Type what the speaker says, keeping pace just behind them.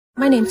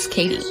My name's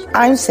Katie.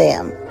 I'm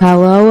Sam.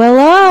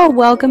 Hello.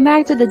 Welcome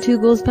back to the Two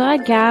Ghouls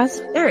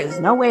podcast. There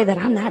is no way that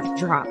I'm that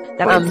drunk.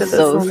 I'm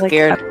so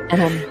scared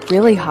and I'm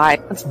really high.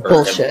 That's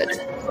bullshit.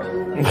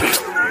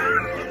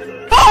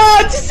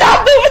 Oh,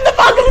 stop moving the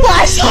fucking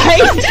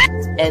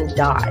flashlight! And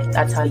die.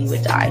 That's how you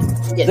would die.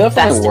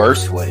 Definitely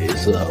worse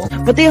ways, though.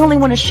 But they only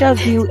want to shove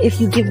you if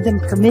you give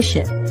them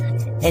permission.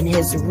 And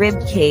his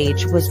rib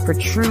cage was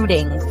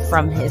protruding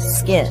from his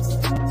skin.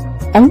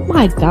 Oh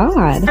my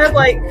god. I'm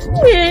like,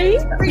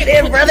 yay, bring it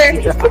in, brother.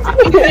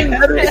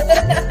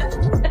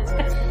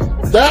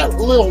 That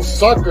little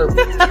sucker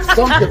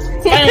sunk its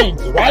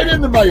fangs right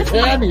into my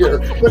hand here.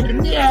 Like,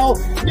 meow,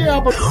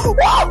 but...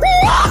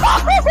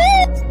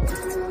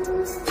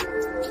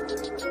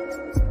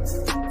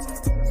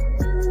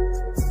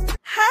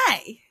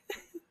 Hi.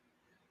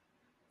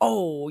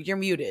 Oh, you're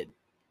muted.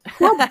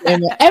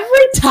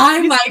 Every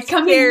time I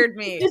come scared in,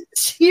 me.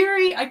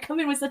 I come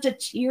in with such a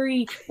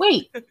cheery.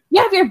 Wait,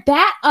 you have your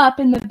bat up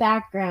in the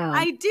background.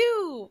 I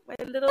do. My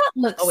little. That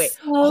looks Oh wait,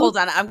 so hold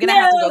on. I'm gonna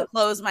have to go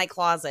close my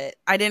closet.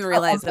 I didn't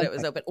realize that it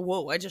was open.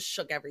 Whoa! I just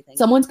shook everything.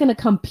 Someone's gonna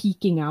come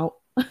peeking out.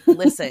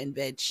 Listen,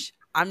 bitch.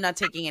 I'm not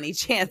taking any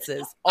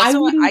chances. Also,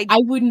 I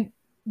wouldn't.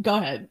 Go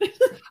ahead.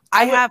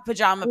 I have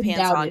pajama pants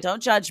doubt on. it.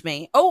 Don't judge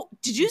me. Oh,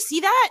 did you see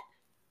that?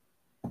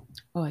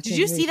 Oh, Did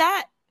you see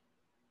that?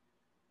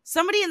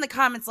 Somebody in the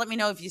comments, let me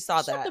know if you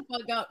saw that. Shut the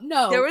fuck up.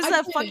 No, There was I a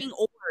didn't. fucking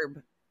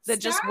orb that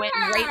just went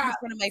right in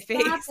front of my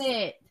face. Stop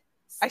it.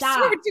 I Stop.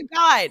 swear to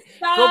God.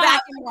 Stop. Go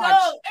back and watch. No,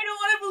 I don't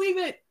want to believe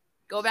it.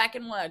 Go back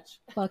and watch.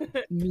 Fuck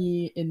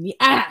me in the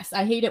ass.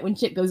 I hate it when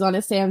shit goes on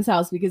at Sam's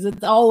house because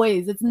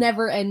it's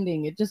never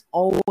ending. It just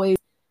always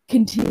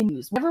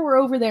continues. Whenever we're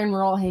over there and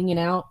we're all hanging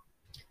out,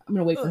 I'm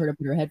going to wait for her to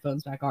put her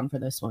headphones back on for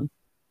this one.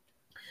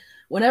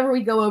 Whenever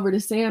we go over to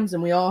Sam's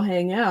and we all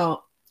hang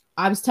out,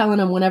 I was telling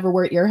him whenever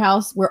we're at your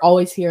house, we're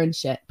always hearing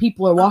shit.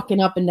 People are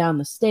walking up and down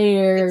the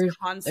stairs. It's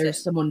constant.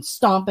 There's someone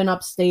stomping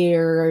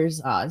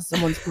upstairs.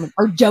 Someone's coming,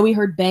 or Joey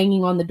heard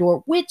banging on the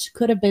door, which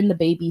could have been the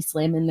baby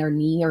slamming their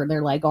knee or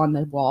their leg on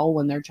the wall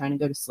when they're trying to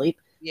go to sleep.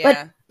 Yeah.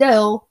 But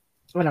still,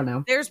 I don't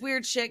know. There's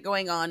weird shit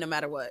going on no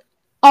matter what.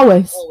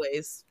 Always.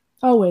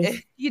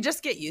 You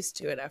just get used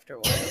to it after a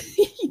while.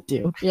 You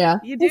do. Yeah.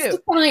 You do. It's just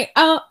like,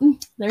 oh,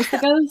 there's the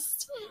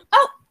ghost.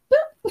 Oh, boop.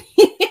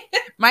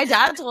 My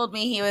dad told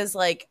me, he was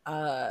like,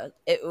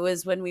 it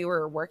was when we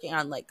were working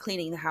on like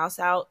cleaning the house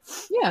out.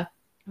 Yeah.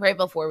 Right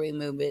before we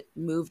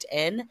moved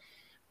in.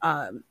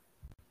 Sorry, I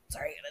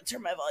gotta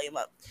turn my volume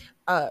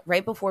up.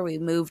 Right before we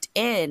moved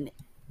in,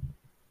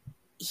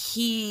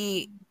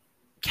 he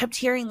kept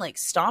hearing like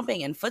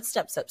stomping and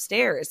footsteps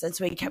upstairs, and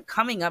so he kept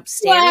coming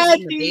upstairs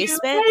in the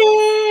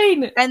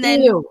basement. And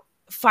then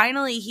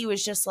finally, he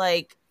was just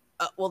like,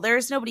 "Well,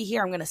 there's nobody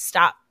here. I'm gonna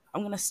stop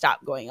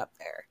going up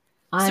there."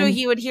 So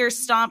he would hear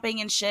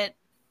stomping and shit,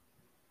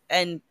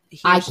 and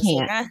I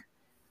can't.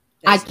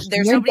 Like,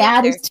 there's Your nobody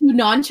dad there. is too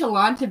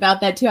nonchalant about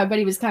that too. I bet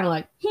he was kind of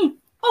like, oh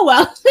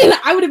well.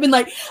 I would have been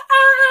like,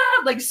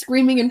 like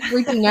screaming and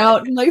freaking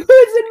out, and like, who's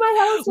in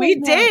my house? We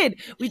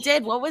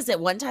did. What was it?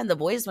 One time the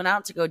boys went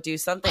out to go do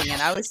something,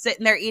 and I was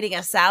sitting there eating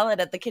a salad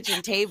at the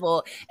kitchen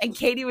table, and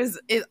Katie was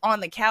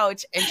on the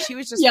couch, and she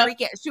was just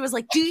freaking. She was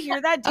like, "Do you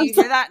hear that? Do you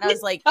hear that?" And I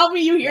was like, "Tell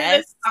me you hear yes.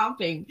 this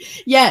stomping."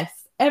 Yes.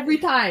 Every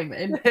time.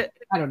 And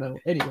I don't know.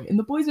 Anyway, and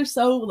the boys are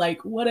so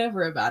like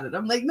whatever about it.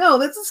 I'm like, no,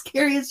 that's the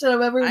scariest shit I've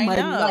ever in my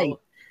life.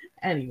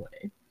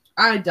 Anyway,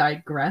 I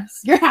digress.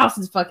 Your house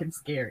is fucking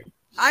scary.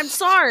 I'm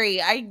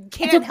sorry. I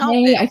can't help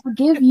it. I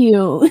forgive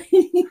you.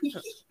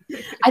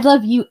 I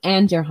love you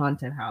and your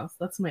haunted house.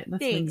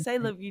 Thanks. I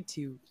love you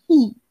too.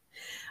 All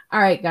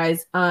right,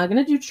 guys.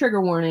 Gonna do trigger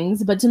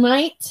warnings, but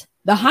tonight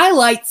the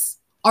highlights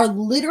are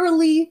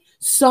literally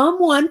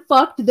someone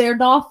fucked their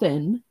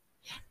dolphin.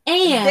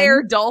 And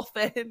their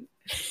dolphin.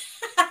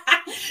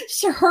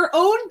 Her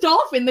own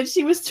dolphin that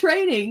she was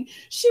training.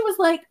 She was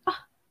like, oh,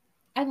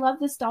 I love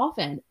this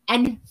dolphin.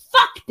 And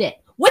fucked it.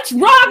 What's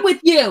wrong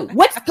with you?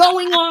 What's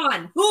going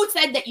on? Who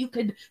said that you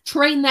could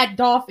train that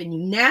dolphin,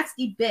 you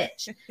nasty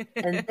bitch?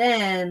 And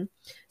then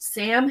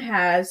Sam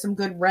has some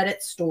good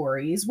Reddit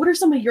stories. What are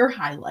some of your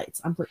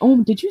highlights?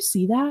 Did you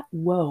see that?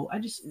 Whoa, I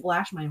just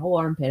flashed my whole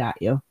armpit at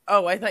you.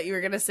 Oh, I thought you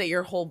were going to say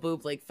your whole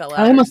boob like fell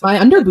out. My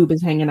under boob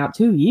is hanging out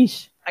too.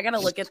 Yeesh. I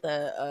gotta look at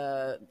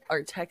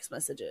our text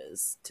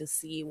messages to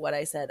see what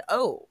I said.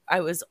 Oh,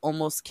 I was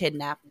almost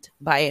kidnapped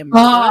by a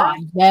murderer. Ah,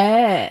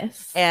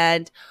 yes.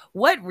 And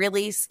what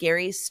really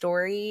scary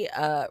story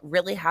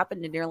really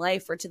happened in your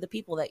life or to the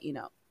people that you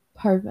know?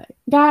 Perfect.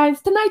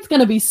 Guys, tonight's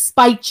going to be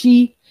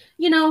spicy,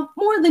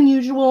 more than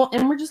usual,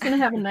 and we're just going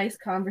to have a nice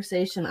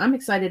conversation. I'm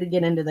excited to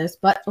get into this,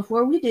 but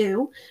before we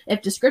do,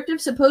 if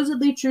descriptive,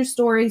 supposedly true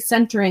stories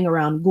centering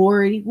around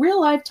gory,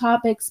 real-life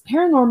topics,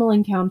 paranormal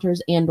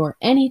encounters, and or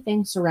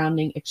anything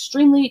surrounding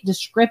extremely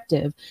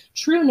descriptive,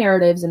 true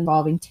narratives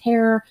involving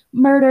terror,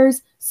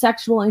 murders,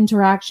 sexual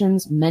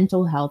interactions,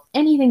 mental health,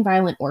 anything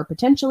violent or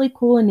potentially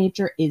cool in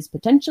nature is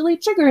potentially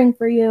triggering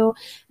for you,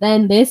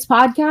 then this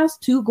podcast,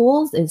 Two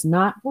Ghouls, is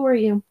not for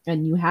you,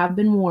 and you have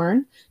been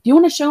warned. Do you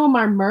want to show them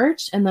our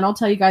merch? And then I'll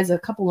tell you guys a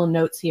couple of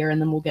notes here,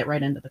 and then we'll get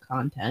right into the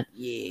content.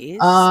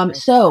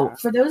 Yes. So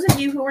for those of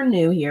you who are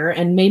new here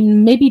and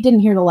maybe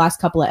didn't hear the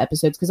last couple of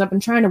episodes, because I've been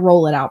trying to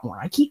roll it out more.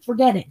 I keep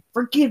forgetting.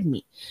 Forgive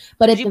me.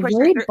 But at the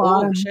very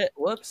bottom. Oh, shit.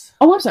 Whoops.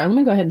 Oh, I'm sorry. Let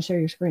me go ahead and share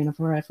your screen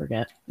before I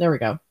forget. There we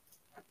go.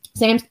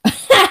 Sam's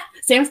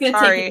gonna take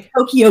a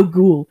Tokyo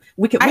Ghoul.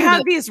 I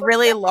have these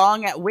really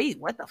long. Wait,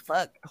 what the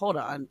fuck? Hold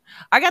on.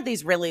 I got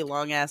these really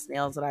long ass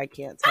nails that I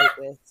can't type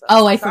with. So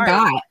I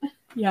forgot.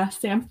 Yeah,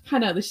 Sam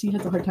she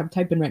has a hard time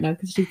typing right now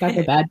because she's got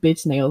the bad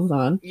bitch nails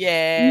on.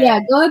 Yeah.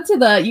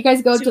 Yeah, you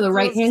guys go to the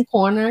right hand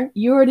corner.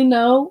 You already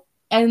know,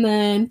 and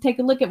then take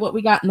a look at what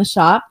we got in the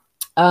shop.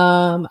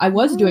 I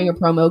was doing a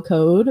promo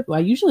code. I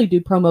usually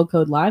do promo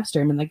code live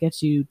stream, and that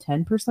gets you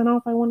 10%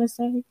 off. I want to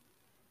say.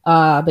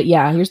 But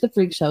yeah, here's the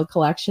Freak Show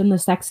collection, the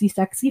sexy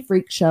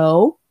Freak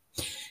Show.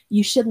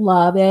 You should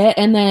love it.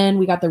 And then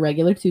we got the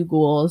regular Two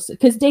Ghouls,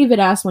 because David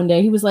asked one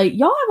day, he was like,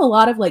 y'all have a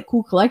lot of like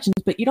cool collections,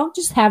 but you don't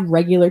just have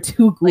regular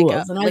Two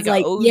Ghouls. And I was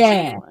like,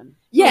 yeah. One.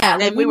 Yeah.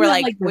 And we were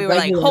like,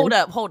 hold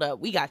up.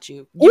 We got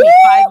you. Give me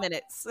 5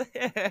 minutes.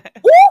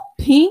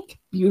 Pink.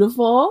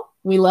 Beautiful.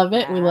 We love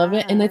it. Yes. We love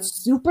it. And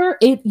it's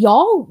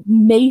y'all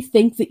may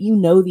think that you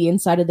know the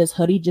inside of this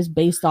hoodie just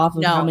based off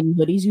of how many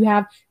hoodies you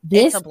have.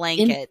 It's a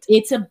blanket.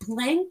 It's a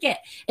blanket.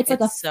 It's like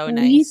a so fleece,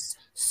 nice.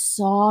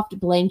 Soft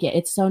blanket.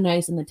 It's so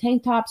nice. And the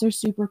tank tops are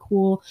super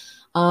cool.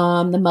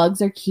 The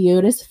mugs are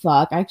cute as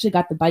fuck. I actually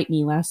got the Bite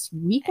Me last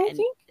week, I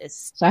think.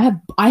 So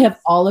I have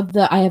all of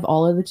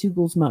the Two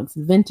Ghouls mugs,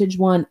 the vintage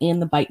one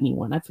and the Bite Me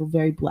one. I feel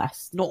very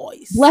blessed.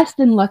 Nice. Blessed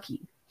and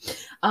lucky.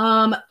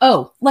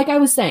 Like I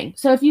was saying,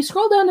 so if you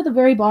scroll down to the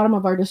very bottom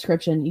of our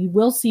description, you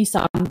will see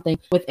something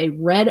with a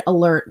red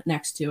alert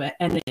next to it,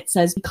 and it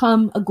says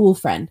become a ghoul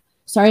friend.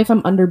 Sorry if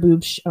I'm under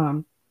boob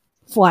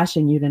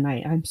flashing you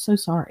tonight. I'm so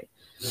sorry.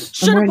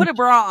 Should have put a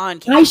bra on,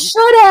 Kate. I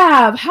should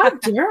have. How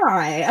dare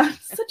I? I'm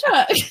such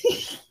a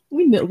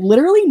we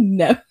literally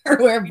never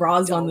wear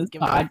bras on this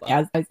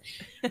podcast.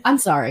 I'm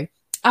sorry.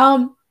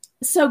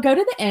 So go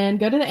to the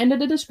end of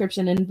the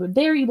description, and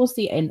there you will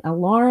see an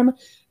alarm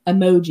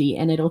emoji,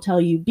 and it'll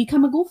tell you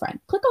become a ghoul friend.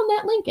 Click on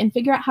that link and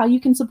figure out how you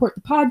can support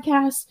the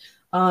podcast.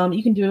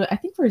 You can do it, I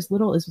think, for as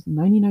little as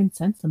 99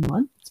 cents a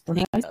month.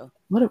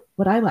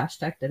 What I last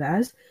checked it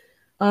as.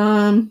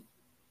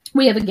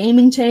 We have a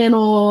gaming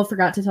channel.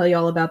 Forgot to tell you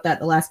all about that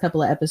the last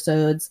couple of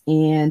episodes,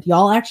 and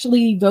y'all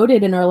actually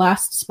voted in our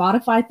last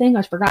Spotify thing.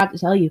 I forgot to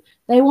tell you,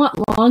 they want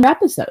long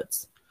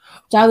episodes.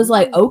 So I was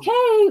like,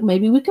 okay,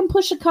 maybe we can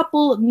push a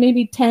couple,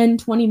 maybe 10,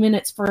 20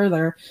 minutes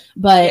further.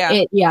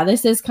 But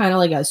this is kind of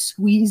like a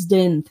squeezed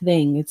in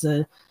thing.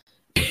 I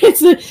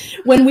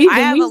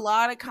have a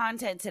lot of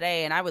content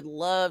today, and I would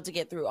love to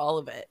get through all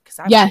of it.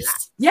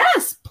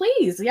 Yes,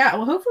 please. Yeah,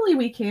 well, hopefully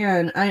we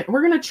can.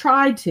 We're gonna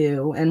try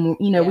to, and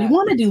we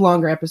want to do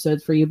longer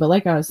episodes for you. But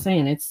like I was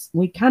saying,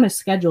 we kind of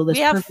schedule this.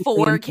 We have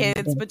 4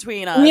 kids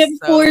between us. We have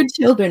 4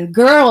 children,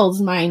 girls,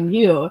 mind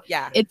you.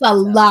 Yeah, it's a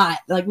lot.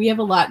 Like we have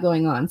a lot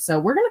going on, so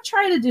we're gonna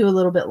try to do a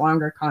little bit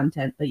longer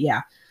content. But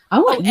yeah,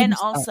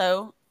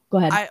 also. Go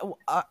ahead.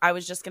 I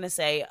was just going to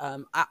say,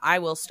 I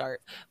will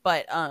start,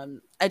 but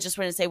I just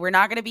want to say we're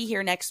not going to be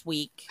here next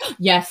week.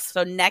 Yes.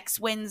 So next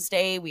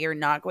Wednesday, we are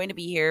not going to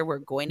be here. We're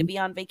going to be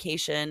on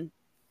vacation.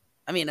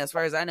 I mean, as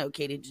far as I know,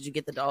 Katie, did you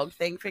get the dog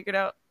thing figured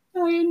out?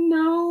 I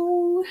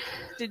know.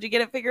 Did you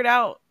get it figured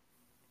out?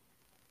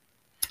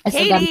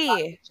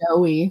 Katie!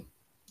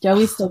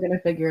 Joey's still going to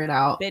figure it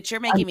out. Bitch, you're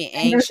making me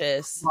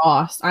anxious.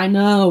 Lost. I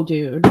know,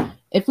 dude.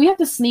 If we have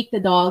to sneak the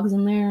dogs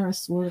in there, I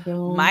swear to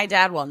God. My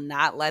dad will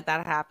not let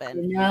that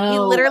happen. No. He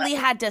literally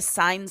had to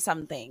sign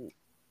something.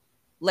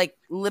 Like,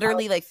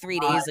 literally, 3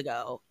 days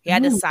ago. He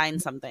had to sign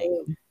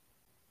something.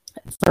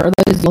 For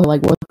those who are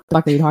like, what the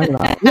fuck are you talking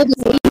about?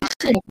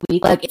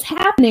 Like, it's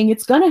happening.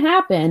 It's going to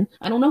happen.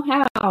 I don't know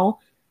how,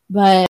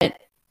 but I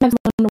want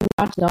to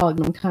watch the dog,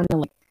 and I'm kind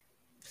of like,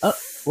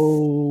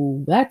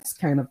 oh, that's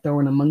kind of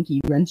throwing a monkey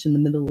wrench in the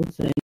middle of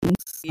things.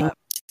 Yeah.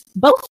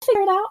 But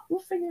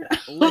we'll figure it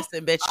out.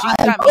 Listen, bitch,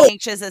 you got me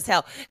anxious as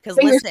hell. Because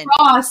listen,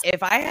 crossed.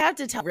 If I have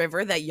to tell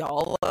River that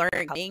y'all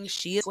aren't coming,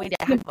 she is going to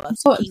have a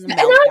fucking meltdown.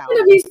 And I'm going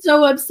to be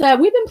so upset.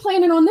 We've been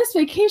planning on this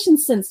vacation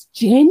since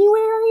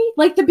January,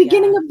 like the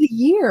beginning of the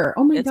year.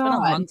 Oh my God. It's been a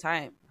long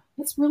time.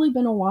 It's really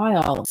been a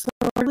while. So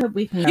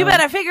you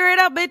better figure it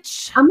out,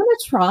 bitch. I'm gonna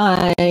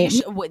try.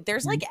 There's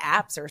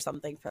apps or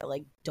something for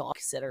dog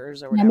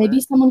sitters or whatever. Yeah,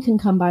 maybe someone can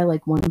come by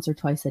once or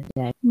twice a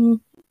day.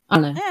 I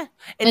don't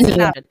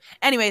know.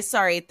 Anyway,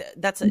 sorry.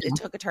 It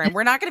took a turn.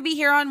 We're not going to be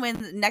here on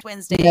next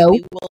Wednesday. Nope.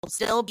 We will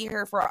still be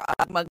here for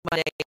Mug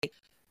Monday.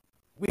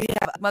 We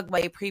have Mug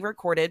Monday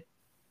pre-recorded,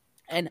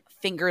 and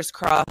fingers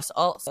crossed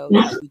also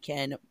we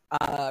can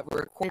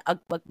record a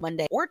Mug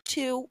Monday or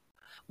 2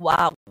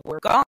 while we're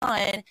gone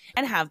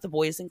and have the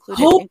boys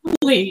included.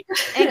 Hopefully.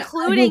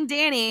 Including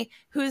Danny,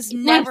 who's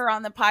never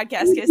on the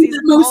podcast because he's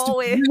the most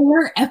always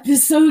rare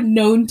episode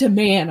known to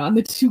man on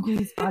the Two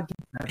Ghouls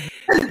podcast.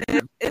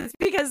 It's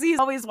because he's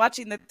always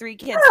watching the three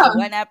kids. Yeah. The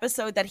one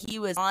episode that he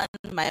was on,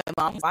 my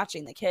mom was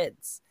watching the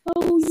kids.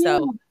 Oh, yeah,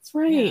 So, that's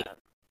right. yeah.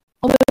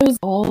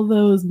 All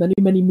those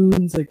many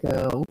moons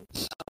ago.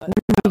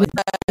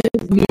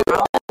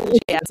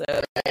 Yeah,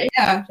 so,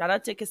 Yeah. shout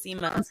out to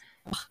Casima.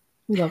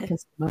 We love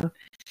Kissima. All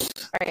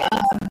right.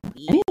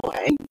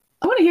 Anyway,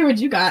 I want to hear what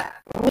you got.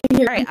 All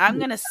right, I'm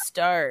gonna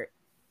start.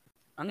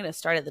 I'm gonna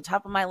start at the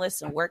top of my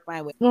list and work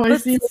my way. Oh,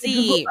 Let's I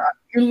see.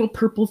 Your little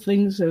purple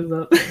thing shows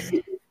up.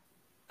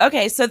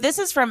 Okay, so this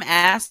is from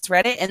Ask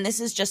Reddit, and this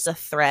is just a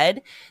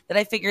thread that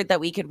I figured that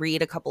we could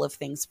read a couple of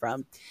things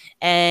from.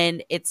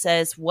 And it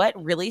says,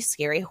 what really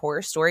scary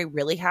horror story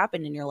really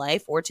happened in your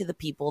life or to the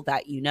people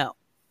that you know?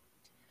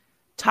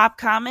 Top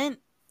comment,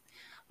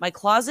 my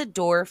closet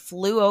door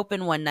flew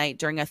open one night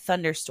during a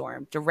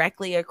thunderstorm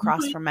directly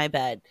across from my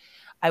bed.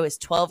 I was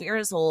 12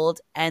 years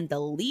old, and the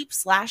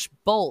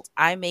leap/bolt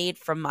I made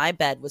from my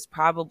bed was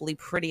probably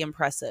pretty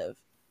impressive.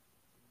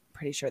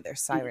 Pretty sure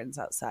there's sirens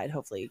outside.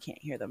 Hopefully you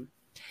can't hear them.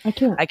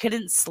 I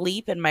couldn't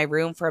sleep in my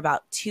room for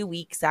about 2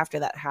 weeks after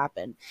that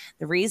happened.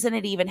 The reason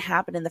it even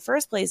happened in the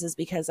first place is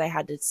because I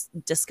had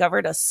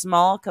discovered a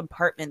small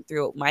compartment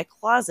through my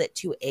closet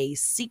to a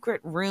secret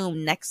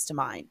room next to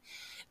mine.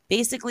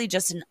 Basically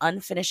just an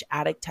unfinished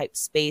attic type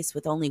space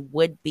with only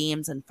wood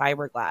beams and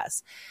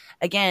fiberglass.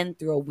 Again,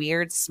 through a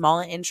weird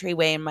small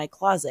entryway in my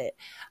closet.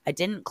 I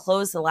didn't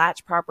close the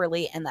latch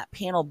properly, and that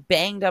panel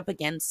banged up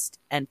against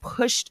and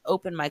pushed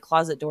open my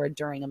closet door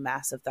during a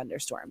massive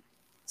thunderstorm.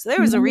 So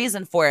there was a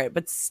reason for it,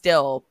 but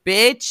still,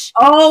 bitch.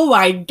 Oh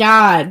my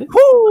God.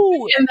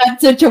 Woo! In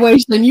that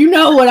situation, you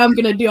know what I'm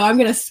going to do. I'm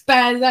going to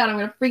spaz out. I'm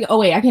going to freak. Oh,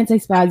 wait, I can't say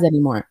spaz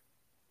anymore.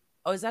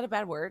 Oh, is that a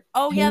bad word?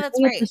 Oh, yeah, that's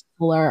right. It's a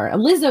slur.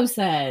 Lizzo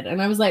said,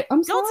 and I was like,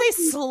 I'm sorry. Don't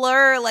say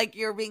slur like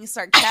you're being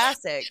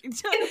sarcastic.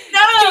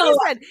 No.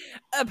 Said,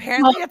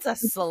 apparently it's a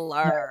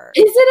slur.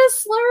 Is it a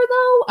slur,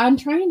 though? I'm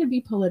trying to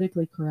be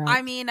politically correct.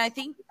 I mean, I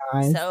think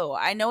so.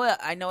 I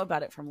know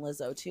about it from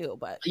Lizzo, too,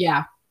 but...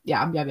 Yeah.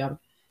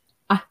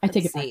 I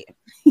take it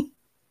back.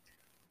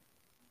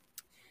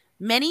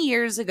 Many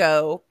years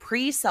ago,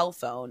 pre-cell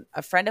phone,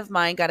 a friend of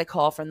mine got a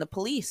call from the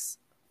police.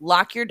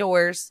 Lock your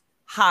doors,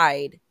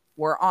 hide,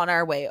 we're on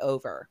our way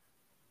over.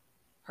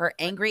 Her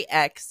angry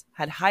ex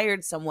had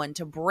hired someone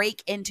to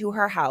break into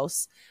her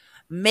house,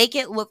 make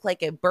it look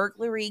like a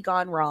burglary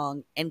gone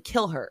wrong, and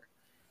kill her.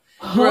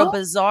 Through a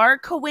bizarre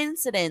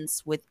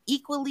coincidence with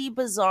equally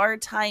bizarre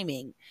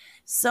timing,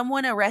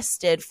 someone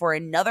arrested for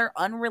another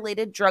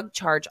unrelated drug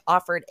charge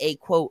offered a,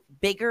 quote,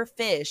 bigger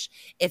fish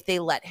if they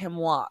let him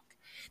walk.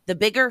 The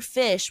bigger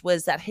fish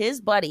was that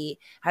his buddy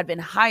had been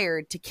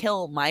hired to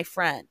kill my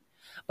friend.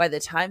 By the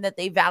time that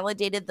they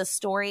validated the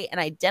story and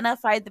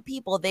identified the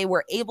people, they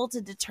were able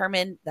to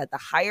determine that the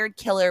hired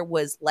killer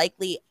was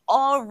likely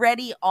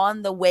already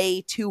on the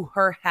way to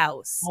her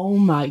house. Oh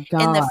my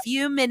God. In the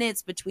few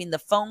minutes between the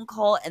phone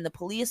call and the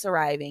police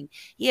arriving,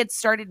 he had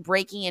started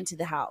breaking into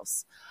the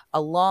house.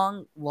 A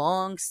long,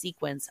 long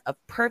sequence of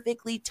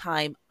perfectly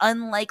timed,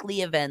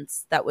 unlikely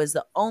events that was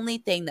the only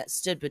thing that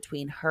stood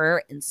between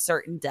her and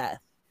certain death.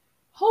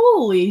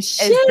 Holy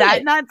shit. Is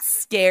that not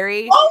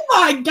scary? Oh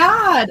my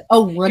God.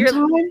 Oh, one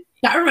time?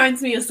 That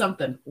reminds me of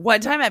something.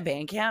 One time at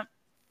band camp?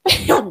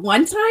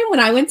 One time when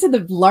I went to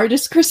the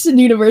largest Christian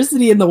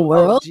university in the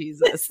world. Oh,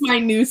 Jesus. That's my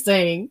new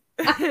saying.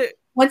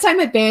 One time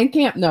at band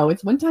camp. No,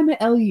 it's one time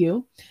at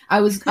LU. I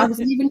was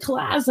leaving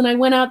class and I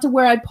went out to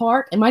where I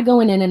park. Am I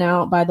going in and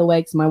out, by the way?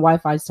 Because my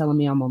Wi-Fi is telling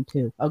me I'm on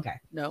 2. Okay.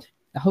 No.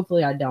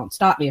 Hopefully I don't.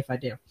 Stop me if I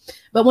do.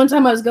 But one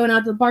time I was going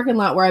out to the parking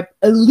lot where I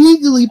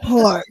illegally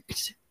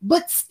parked.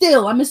 But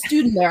still, I'm a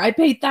student there. I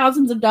paid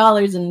thousands of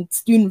dollars in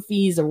student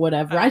fees or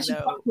whatever. I should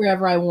park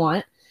wherever I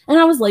want. And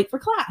I was late for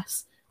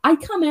class. I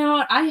come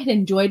out. I had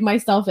enjoyed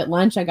myself at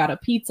lunch. I got a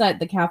pizza at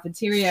the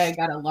cafeteria. I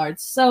got a large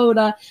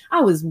soda.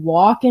 I was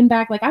walking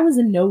back like I was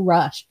in no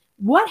rush.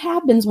 What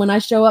happens when I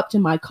show up to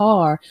my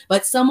car,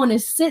 but someone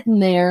is sitting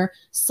there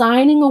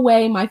signing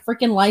away my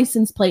freaking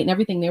license plate and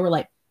everything? They were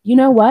like, you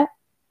know what?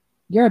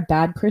 You're a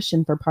bad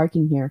Christian for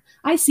parking here.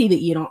 I see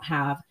that you don't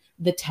have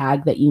the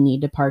tag that you need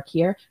to park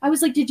here. I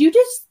was like, did you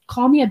just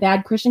call me a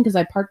bad Christian because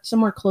I parked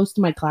somewhere close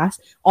to my class?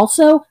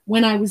 Also,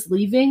 when I was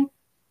leaving,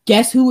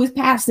 guess who was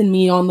passing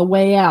me on the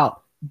way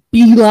out?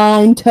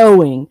 Beeline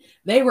towing.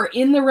 They were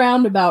in the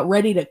roundabout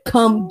ready to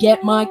come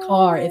get my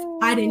car. If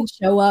I didn't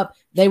show up,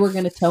 they were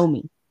going to tow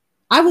me.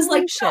 I was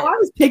like, no, I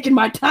was taking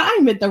my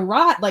time at the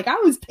rot. Like, I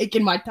was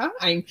taking my time.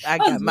 I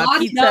got my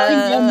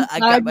pizza. I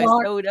got my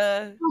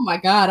soda. Oh, my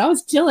God. I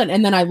was chilling.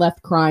 And then I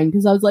left crying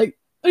because I was like,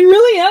 I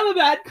really am a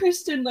bad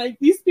Christian. Like,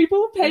 these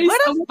people pay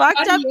what so a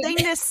fucked up thing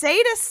to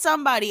say to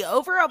somebody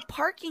over a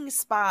parking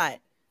spot.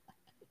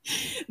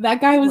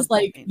 That guy was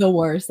like the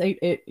worst.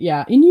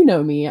 Yeah. And you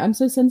know me, I'm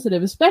so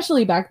sensitive,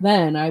 especially back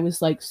then. I was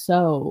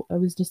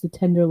just a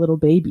tender little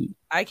baby.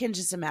 I can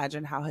just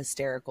imagine how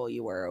hysterical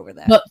you were over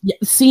that. But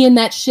seeing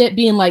that shit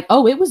being like,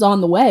 oh, it was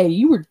on the way.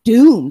 You were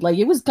doomed. Like,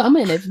 it was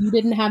coming if you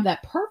didn't have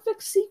that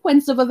perfect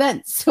sequence of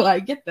events. So I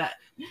get that.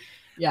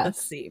 Yeah.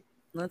 Let's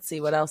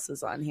see what else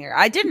is on here.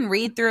 I didn't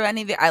read through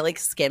any of the, I like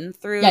skimmed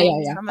through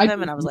some of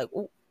them and I was like,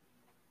 ooh.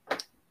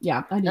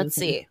 Yeah. Let's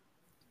see.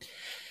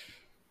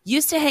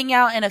 Used to hang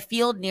out in a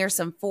field near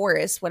some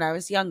forest when I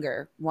was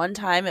younger. One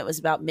time it was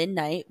about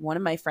midnight. One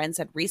of my friends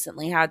had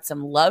recently had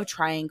some love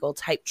triangle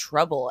type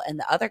trouble, and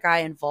the other guy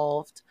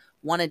involved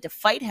wanted to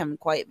fight him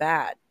quite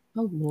bad.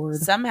 Oh, Lord.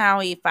 Somehow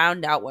he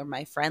found out where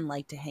my friend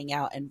liked to hang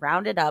out and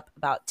rounded up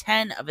about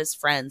 10 of his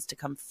friends to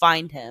come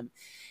find him,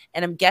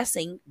 and I'm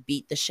guessing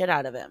beat the shit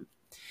out of him.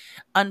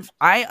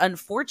 I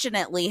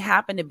unfortunately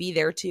happened to be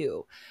there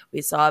too.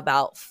 We saw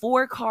about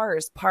 4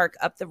 cars park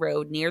up the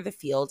road near the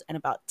field and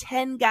about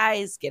 10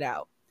 guys get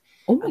out.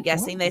 I'm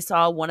guessing they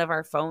saw one of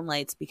our phone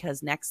lights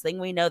because next thing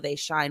we know, they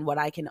shine what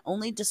I can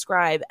only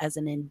describe as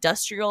an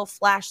industrial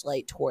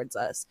flashlight towards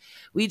us.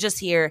 We just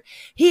hear,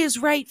 he is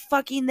right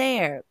fucking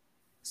there.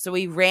 So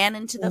we ran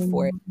into the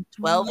fort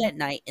 12 at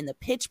night in the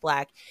pitch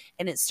black,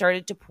 and it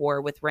started to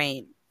pour with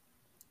rain.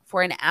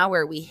 For an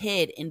hour, we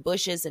hid in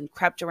bushes and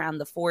crept around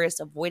the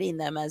forest, avoiding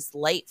them as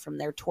light from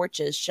their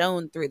torches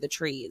shone through the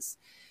trees.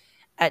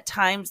 At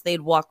times, they'd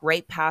walk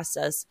right past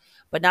us,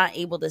 but not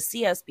able to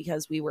see us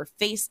because we were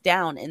face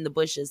down in the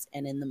bushes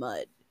and in the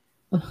mud.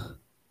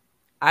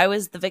 I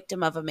was the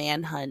victim of a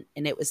manhunt,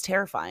 and it was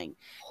terrifying.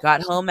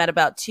 Got home at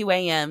about 2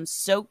 a.m.,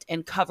 soaked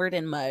and covered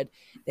in mud.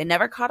 They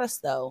never caught us,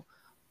 though,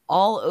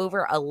 all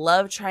over a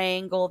love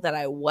triangle that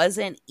I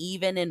wasn't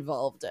even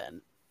involved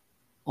in.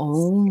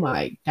 Oh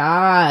my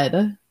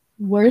God.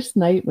 Worst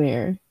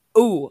nightmare.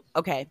 Ooh,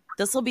 okay.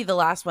 This will be the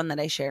last one that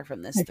I share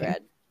from this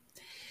thread.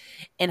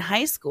 In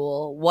high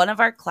school, one of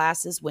our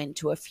classes went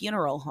to a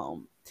funeral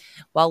home.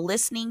 While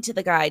listening to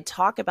the guide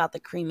talk about the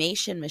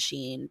cremation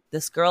machine,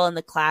 this girl in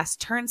the class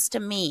turns to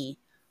me,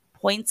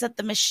 points at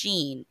the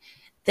machine,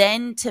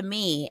 then to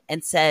me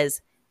and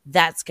says,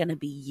 "That's going to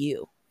be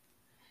you."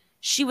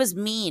 She was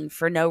mean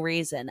for no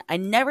reason. I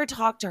never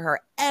talked to her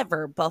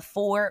ever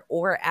before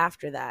or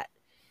after that.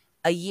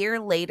 A year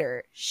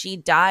later, she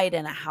died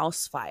in a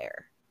house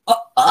fire.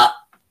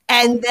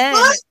 And then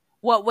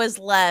what was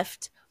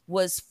left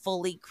was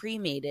fully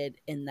cremated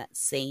in that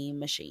same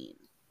machine.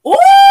 Oh,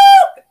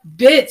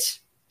 bitch.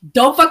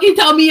 Don't fucking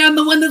tell me I'm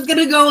the one that's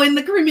going to go in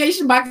the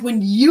cremation box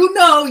when you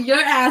know your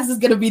ass is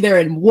going to be there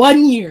in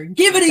 1 year.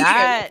 Give it a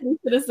year. You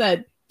should have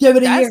said, give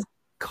it a year.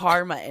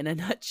 Karma in a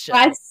nutshell.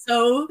 That's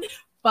so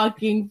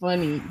fucking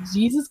funny.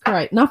 Jesus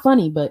Christ. Not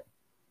funny, but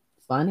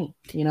funny.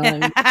 You know what I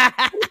mean?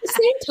 At the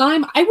same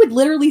time, I would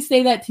literally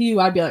say that to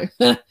you. I'd be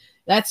like,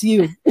 that's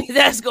you.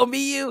 That's gonna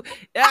be you.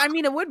 I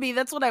mean, it would be.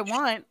 That's what I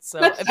want. So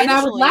and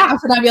I would laugh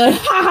and I'd be like,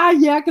 ha,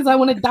 yeah, because I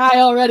want to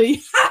die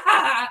already.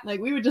 Like,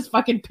 we would just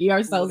fucking pee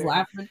ourselves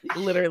laughing.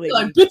 Literally.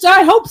 Like, bitch,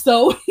 I hope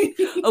so.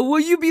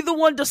 Will you be the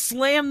one to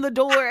slam the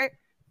door?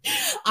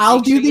 I'll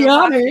do the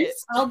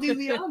honors. I'll do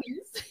the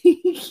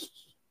honors.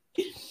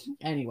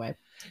 Anyway.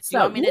 So,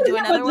 you want me to do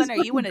another one, or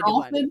you want to do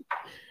one?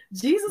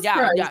 Jesus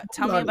Christ. Yeah.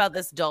 Tell me about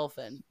this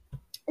dolphin.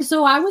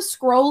 So I was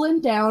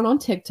scrolling down on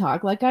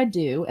TikTok like I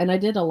do, and I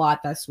did a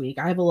lot this week.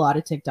 I have a lot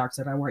of TikToks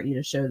and I want you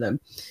to show them.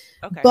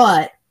 Okay.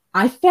 But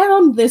I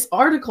found this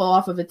article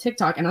off of a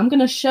TikTok, and I'm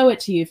going to show it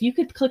to you. If you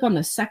could click on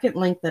the second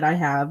link that I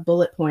have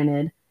bullet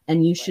pointed,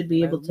 and you should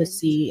be able to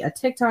see a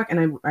TikTok,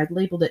 and I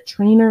labeled it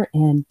trainer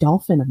and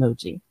dolphin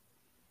emoji.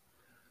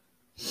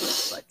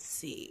 Let's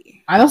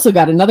see. I also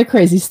got another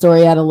crazy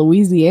story out of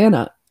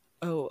Louisiana.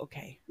 Oh,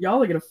 okay.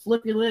 Y'all are going to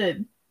flip your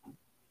lid.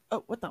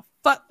 Oh, what the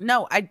fuck?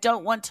 No, I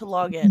don't want to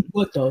log in.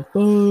 What the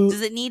fuck?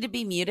 Does it need to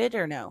be muted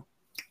or no?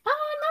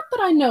 Not that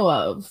I know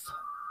of.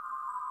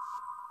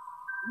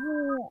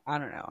 I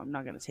don't know. I'm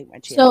not going to take my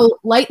chance. So,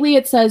 lightly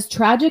it says,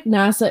 tragic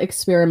NASA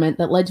experiment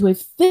that led to a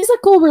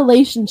physical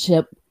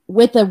relationship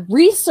with a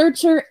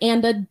researcher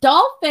and a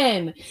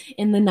dolphin.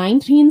 In the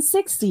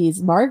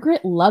 1960s,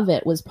 Margaret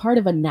Lovett was part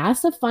of a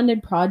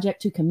NASA-funded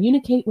project to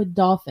communicate with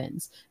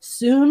dolphins.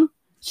 Soon,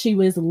 she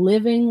was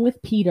living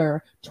with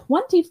Peter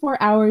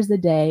 24 hours a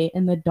day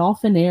in the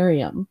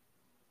dolphinarium.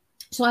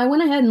 So I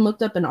went ahead and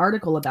looked up an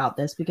article about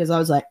this because I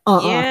was like,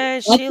 yeah,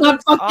 that's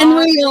not fucking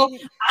real.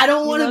 I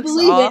don't want to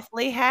believe it.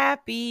 Awfully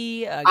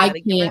happy. I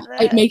can't.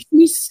 It makes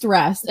me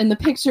stressed, and the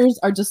pictures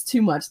are just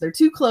too much. They're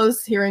too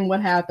close. Hearing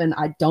what happened,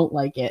 I don't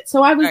like it.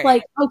 So I was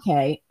like,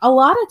 okay. A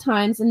lot of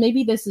times, and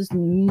maybe this is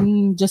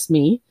just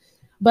me,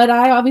 but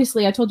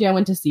I told you I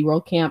went to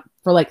SeaWorld camp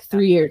for like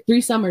 3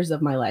 summers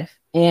of my life,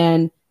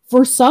 and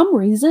for some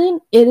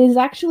reason, it is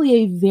actually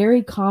a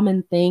very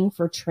common thing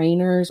for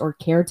trainers or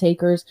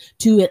caretakers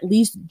to at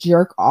least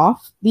jerk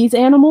off these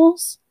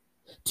animals,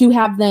 to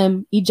have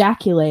them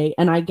ejaculate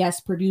and I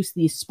guess produce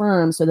these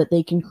sperm so that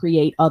they can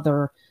create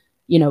other,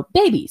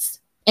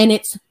 babies. And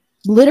it's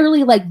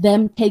literally like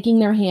them taking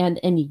their hand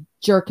and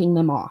jerking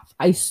them off.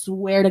 I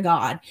swear to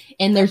God.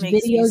 And there's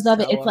videos of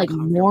it. so It's like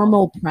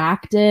normal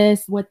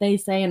practice, what they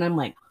say. And I'm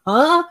like,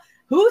 huh?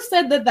 Who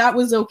said that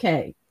was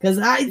okay? Because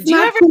did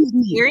you ever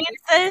experience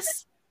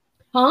this?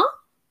 Huh?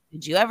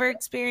 Did you ever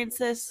experience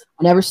this?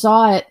 I never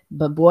saw it,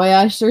 but boy,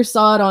 I sure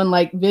saw it on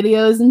like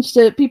videos and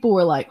shit. People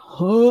were like,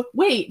 huh?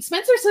 Wait,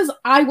 Spencer says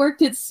I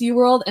worked at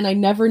SeaWorld and I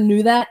never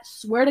knew that.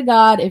 Swear to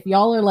God, if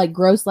y'all are like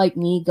gross like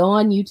me, go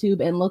on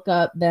YouTube and look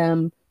up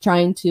them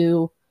trying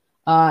to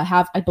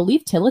have, I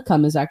believe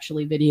Tilikum is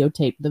actually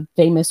videotaped, the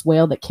famous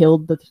whale that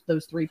killed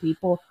those 3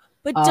 people.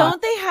 But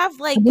don't they have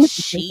like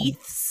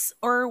sheaths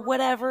or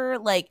whatever?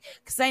 Like,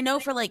 because I know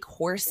for like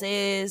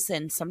horses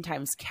and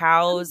sometimes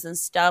cows and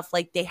stuff,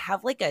 like they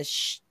have like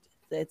it's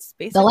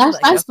basically the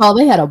last like I saw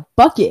they had a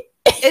bucket.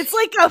 It's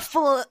like a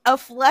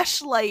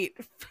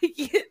fleshlight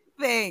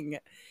thing,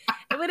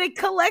 but it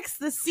collects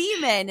the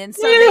semen, and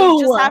so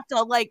they just have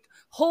to like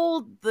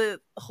hold.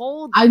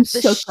 I'm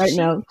so right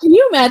now. Can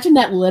you imagine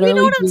that? Literally, you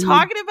know what I'm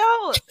talking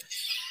about?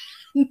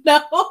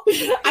 No,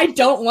 I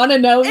don't want to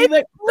know either.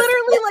 It's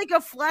literally like a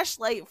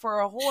fleshlight for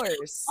a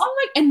horse.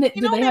 Oh my! And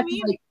do they have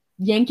to like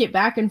yank it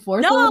back and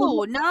forth?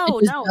 No.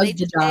 They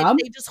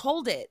just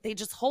hold it. They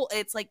just hold.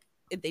 It's like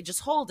they just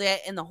hold it,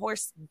 and the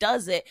horse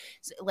does it.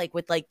 So, like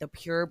with like the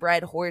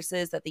purebred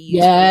horses that they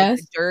use for like,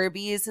 the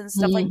derbies and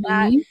stuff like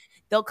that.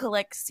 They'll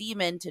collect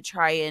semen to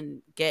try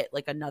and get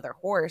like another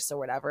horse or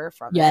whatever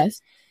from it.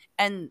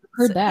 And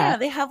heard that. Yeah,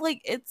 they have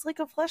like it's like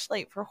a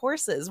fleshlight for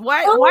horses.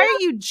 Why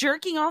are you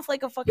jerking off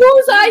like a fucking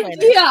whose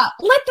idea?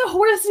 Let the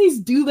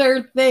horses do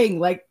their thing.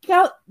 Like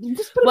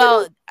just put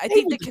I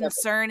think the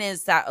concern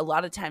is that a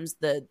lot of times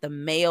the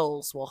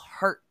males will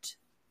hurt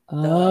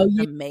the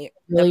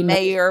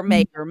mayor.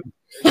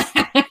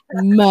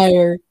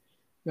 Mayor.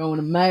 Going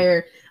to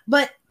mayor.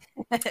 But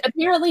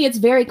apparently it's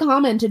very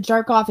common to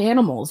jerk off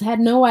animals. Had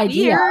no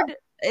idea. Weird.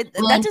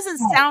 That doesn't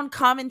sound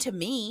common to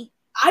me.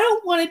 I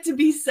don't want it to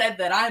be said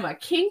that I'm a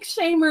kink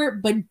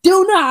shamer, but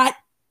do not.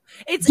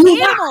 It's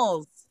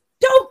animals.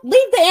 Don't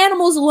leave the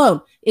animals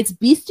alone. It's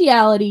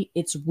bestiality.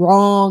 It's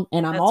wrong.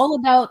 And I'm all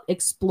about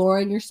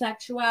exploring your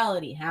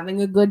sexuality,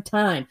 having a good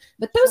time.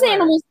 But those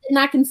animals did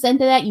not consent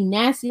to that, you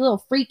nasty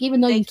little freak, even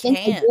though you think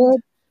they did.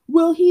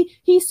 Well,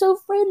 he's so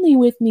friendly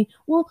with me.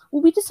 Well,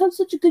 we just have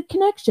such a good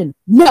connection.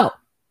 No.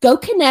 Go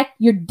connect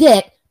your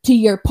dick to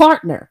your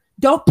partner.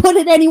 Don't put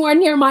it anywhere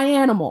near my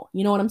animal.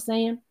 You know what I'm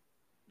saying?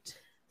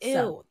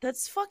 Ew,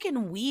 that's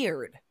fucking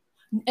weird.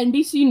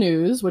 NBC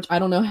News, which I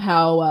don't know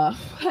how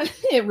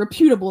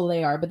reputable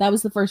they are, but that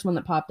was the first one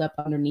that popped up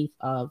underneath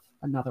of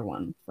another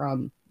one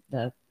from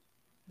the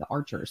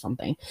Archer or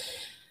something.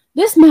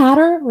 This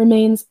matter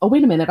remains. Oh,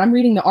 wait a minute. I'm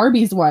reading the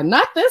Arby's one,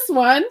 not this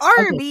one.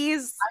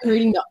 Arby's. Okay. I'm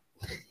reading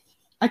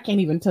I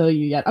can't even tell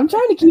you yet. I'm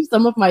trying to keep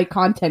some of my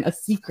content a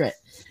secret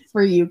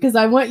for you because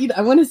I want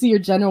to see your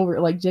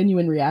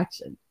genuine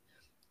reaction.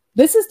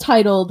 This is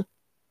titled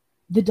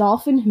 "The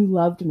Dolphin Who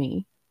Loved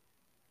Me."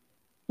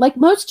 Like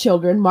most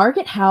children,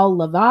 Margaret Howell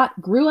Lavatt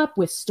grew up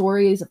with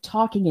stories of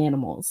talking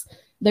animals.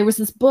 There was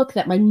this book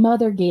that my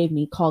mother gave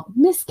me called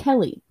Miss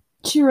Kelly.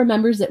 She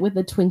remembers it with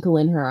a twinkle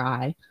in her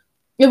eye.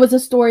 It was a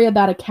story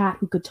about a cat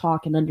who could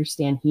talk and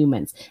understand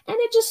humans. And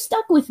it just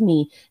stuck with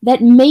me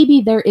that maybe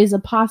there is a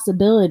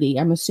possibility.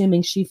 I'm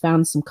assuming she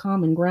found some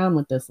common ground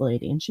with this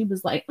lady. And she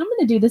was like, I'm going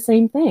to do the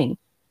same thing.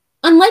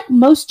 Unlike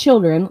most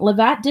children,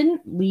 Lavatt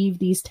didn't leave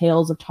these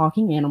tales of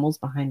talking animals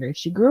behind her as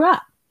she grew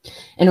up.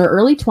 In her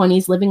early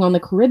 20s, living on the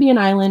Caribbean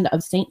island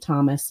of St.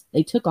 Thomas,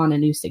 they took on a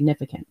new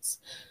significance.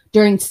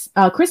 During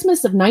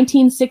Christmas of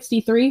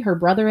 1963, her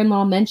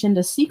brother-in-law mentioned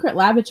a secret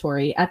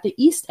laboratory at the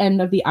east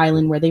end of the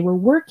island where they were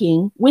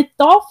working with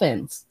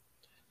dolphins.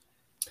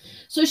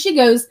 So she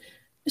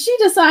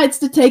decides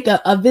to take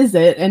a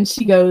visit, and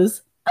she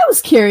goes, I was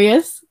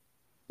curious.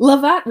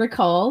 Lavatt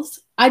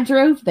recalls, I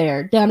drove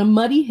there down a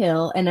muddy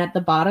hill, and at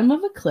the bottom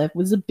of a cliff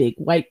was a big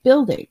white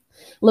building.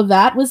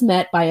 Lavatt was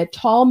met by a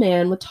tall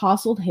man with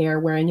tousled hair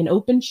wearing an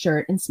open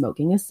shirt and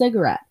smoking a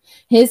cigarette.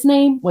 His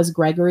name was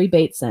Gregory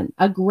Bateson,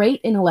 a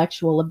great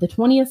intellectual of the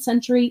 20th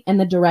century and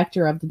the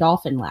director of the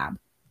Dolphin Lab.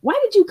 Why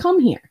did you come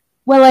here?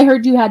 Well, I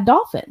heard you had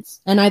dolphins,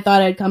 and I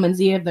thought I'd come and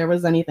see if there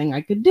was anything I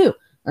could do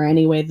or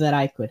any way that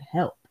I could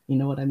help. You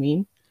know what I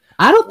mean?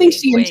 I don't think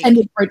she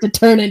intended for it to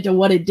turn into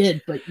what it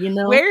did, but you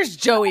know. Where's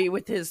Joey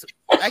with his...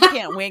 I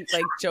can't wink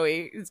like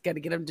Joey. He's got to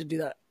get him to do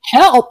that.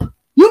 Help!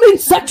 You mean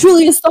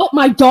sexually assault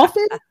my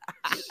dolphin?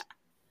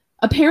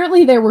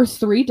 Apparently there were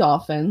 3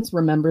 dolphins,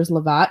 remembers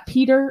Lavatt,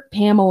 Peter,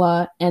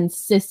 Pamela, and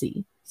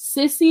Sissy.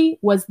 Sissy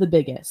was the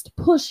biggest.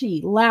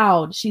 Pushy,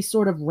 loud, she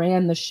sort of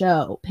ran the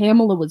show.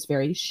 Pamela was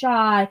very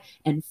shy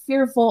and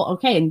fearful.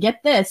 Okay, and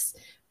get this.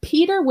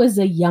 Peter was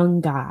a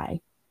young guy.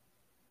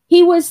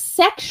 He was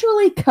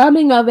sexually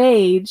coming of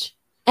age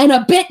and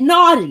a bit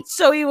naughty.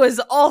 So he was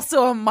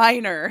also a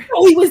minor.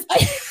 Oh, he was...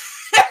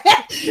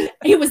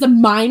 He was a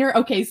minor.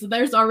 Okay, so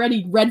there's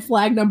already red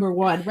flag number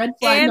 1. Red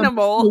flag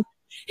animal. Number 2.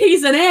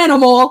 He's an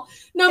animal.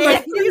 Number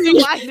 3. He's a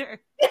minor.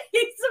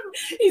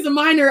 He's a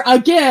minor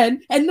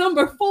again. And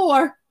number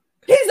 4,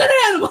 he's an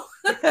animal.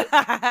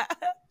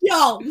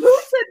 No, who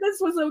said this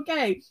was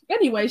okay?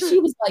 Anyway, she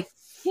was like,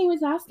 he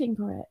was asking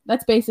for it.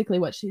 That's basically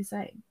what she's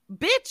saying.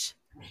 Bitch.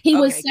 He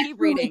was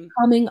sexually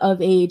coming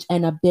of age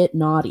and a bit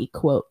naughty,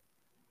 quote.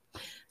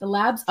 The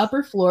lab's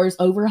upper floors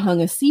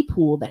overhung a sea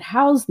pool that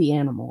housed the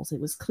animals. It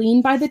was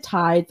cleaned by the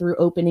tide through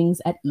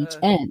openings at each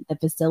end. The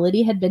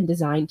facility had been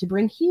designed to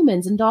bring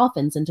humans and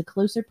dolphins into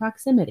closer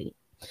proximity.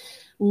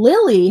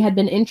 Lily had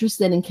been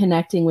interested in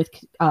connecting with,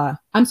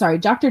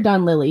 Dr.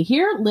 Don Lilly.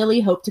 Here, Lily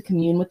hoped to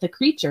commune with the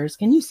creatures.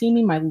 Can you see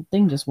me? My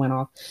thing just went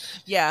off.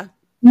 Yeah.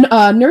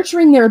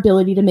 Nurturing their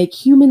ability to make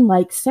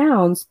human-like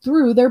sounds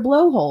through their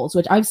blowholes,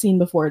 which I've seen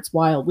before. It's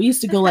wild. We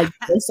used to go like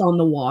this on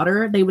the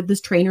water.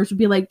 This trainers would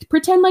be like,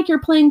 pretend like you're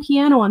playing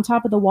piano on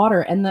top of the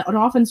water, and the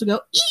dolphins would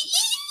go, ee,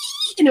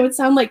 and it would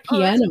sound like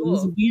piano. Cool. It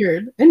was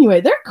weird. Anyway,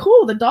 they're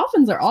cool. The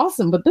dolphins are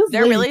awesome, but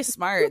they're really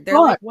smart. They're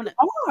like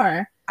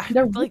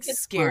they're like really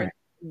scared. Smart.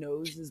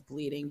 Nose is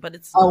bleeding, but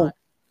it's not.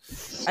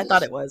 I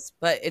thought it was,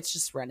 but it's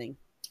just running.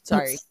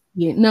 Sorry.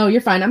 No,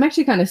 you're fine. I'm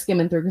actually kind of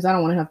skimming through because I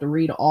don't want to have to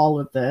read all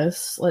of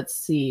this. Let's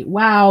see.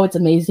 Wow, it's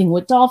amazing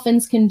what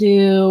dolphins can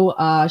do.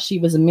 She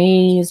was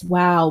amazed.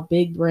 Wow,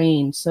 big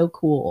brain. So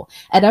cool.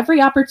 At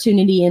every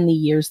opportunity in the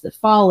years that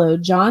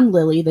followed, John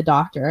Lilly, the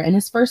doctor, and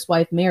his first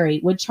wife, Mary,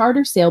 would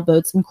charter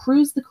sailboats and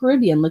cruise the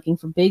Caribbean looking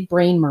for big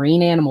brain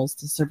marine animals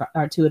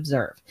to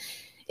observe.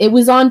 It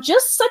was on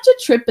just such a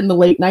trip in the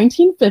late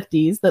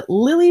 1950s that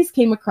Lilly's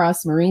came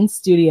across Marine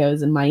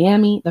Studios in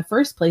Miami, the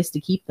first place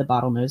to keep the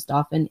bottlenose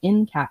dolphin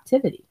in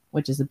captivity,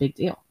 which is a big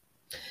deal.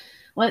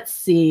 Let's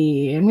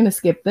see. I'm going to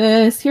skip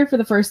this. Here for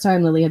the first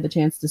time, Lilly had the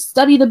chance to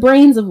study the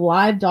brains of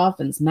live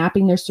dolphins,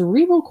 mapping their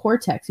cerebral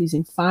cortex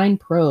using fine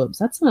probes.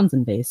 That sounds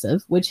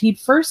invasive, which he'd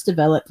first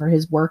developed for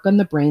his work on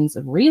the brains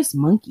of rhesus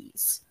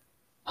monkeys.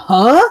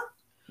 Huh?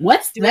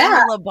 What's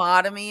that?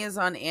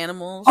 Lobotomies on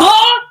animals.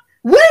 Huh?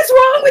 What is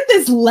wrong with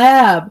this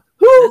lab?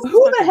 Who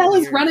the hell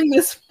is running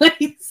this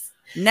place?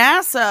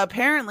 NASA,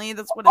 apparently.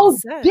 That's what it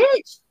said.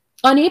 Bitch.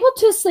 Unable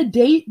to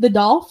sedate the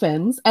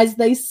dolphins as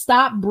they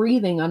stop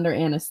breathing under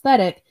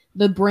anesthetic,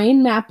 the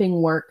brain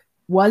mapping work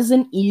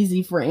wasn't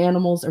easy for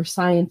animals or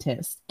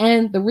scientists,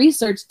 and the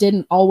research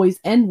didn't always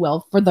end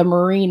well for the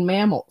marine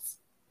mammals.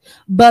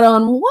 But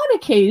on one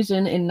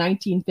occasion in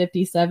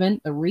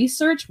 1957, the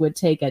research would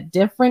take a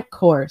different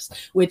course,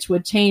 which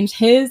would change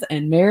his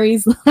and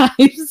Mary's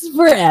lives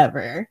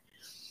forever.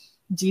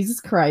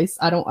 Jesus Christ.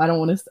 I don't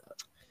want to.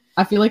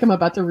 I feel like I'm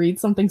about to read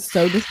something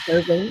so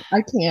disturbing.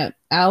 I can't.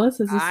 Alice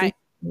has a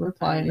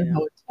reply in her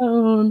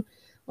tone.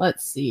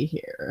 Let's see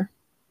here.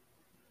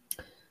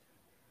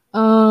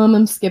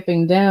 I'm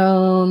skipping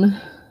down.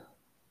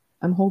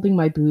 I'm holding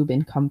my boob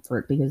in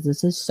comfort because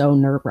this is so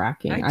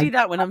nerve-wracking. I do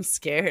that when I'm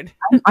scared.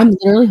 I'm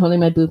literally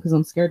holding my boob because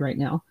I'm scared right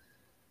now.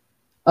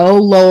 Oh,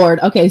 Lord.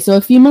 Okay, so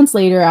a few months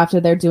later, after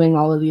they're doing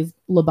all of these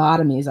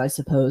lobotomies, I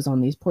suppose,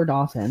 on these poor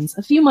dolphins,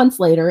 a few months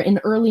later, in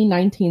early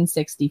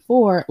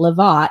 1964,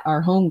 Lavat,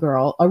 our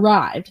homegirl,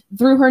 arrived.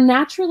 Through her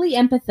naturally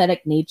empathetic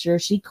nature,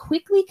 she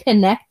quickly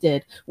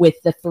connected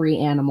with the three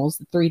animals,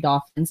 the three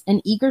dolphins,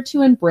 and eager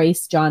to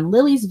embrace John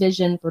Lilly's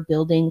vision for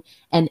building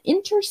an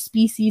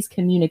interspecies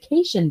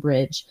communication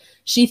bridge,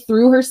 she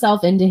threw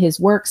herself into his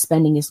work,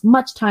 spending as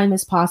much time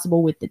as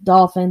possible with the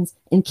dolphins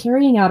and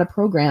carrying out a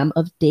program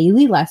of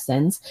daily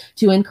lessons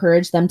to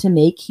encourage them to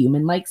make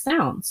human-like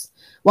sounds.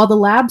 While the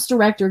lab's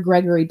director,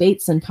 Gregory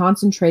Bateson,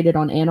 concentrated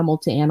on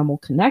animal-to-animal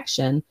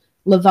connection,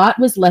 Lavat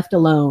was left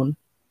alone,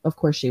 of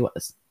course she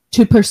was,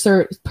 to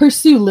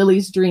pursue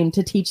Lily's dream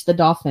to teach the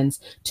dolphins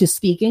to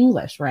speak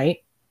English, right?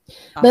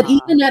 But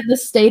even at the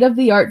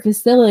state-of-the-art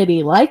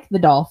facility like the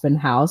Dolphin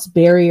House,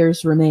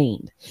 barriers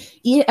remained.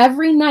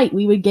 Every night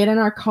we would get in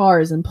our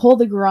cars and pull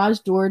the garage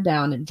door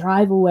down and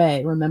drive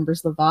away,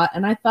 remembers Lavat.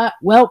 And I thought,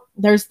 well,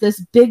 there's this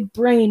big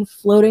brain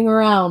floating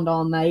around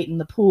all night in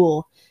the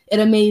pool. It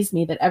amazed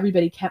me that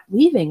everybody kept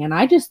leaving, and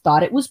I just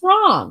thought it was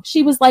wrong.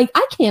 She was like,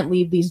 I can't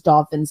leave these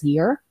dolphins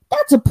here.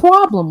 That's a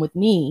problem with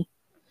me.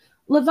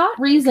 Lavat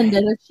reasoned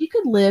that if she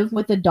could live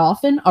with a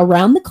dolphin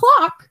around the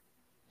clock,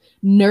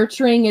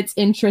 nurturing its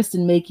interest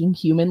in making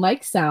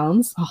human-like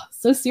sounds. Oh,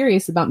 so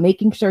serious about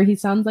making sure he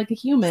sounds like a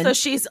human. So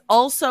she's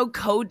also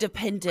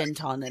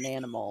codependent on an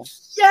animal.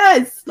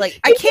 Yes! Like,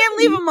 I can't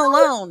leave him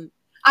alone.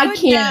 I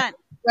can't.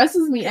 It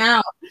stresses me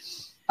out.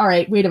 All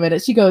right, wait a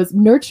minute. She goes,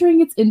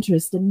 nurturing its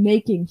interest in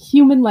making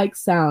human-like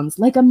sounds,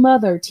 like a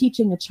mother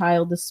teaching a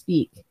child to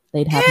speak.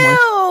 They'd have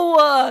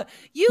more.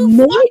 You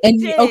fucked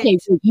it. Okay,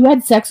 so you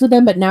had sex with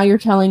him, but now you're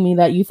telling me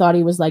that you thought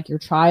he was like your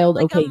child.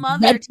 Like okay,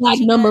 red flag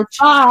number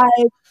 5.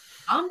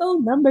 Combo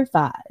number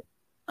 5.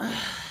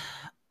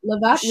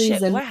 Lavat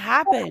reason. What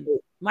happened?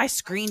 My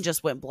screen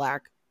just went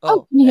black.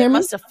 Oh, can you hear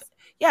me?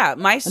 Yeah,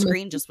 my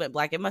screen just went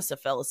black. It must have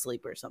fell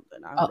asleep or something.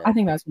 I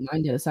think that's what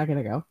mine did a second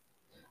ago.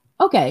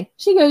 Okay,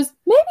 she goes,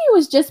 maybe it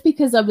was just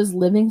because I was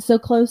living so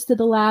close to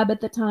the lab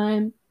at the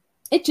time.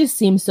 It just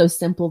seems so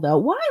simple, though.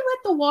 Why let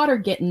the water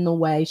get in the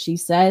way, she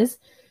says.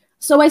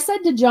 So I said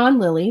to John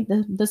Lilly,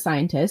 the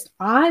scientist,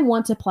 I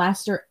want to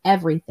plaster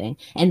everything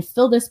and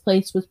fill this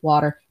place with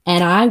water,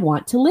 and I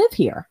want to live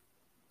here.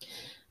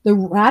 The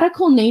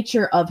radical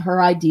nature of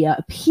her idea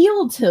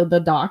appealed to the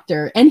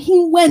doctor, and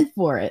he went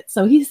for it.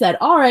 So he said,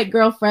 all right,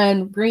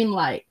 girlfriend, green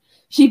light.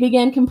 She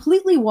began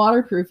completely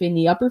waterproofing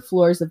the upper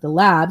floors of the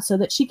lab so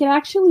that she could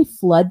actually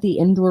flood the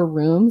indoor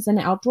rooms and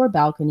outdoor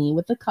balcony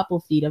with a couple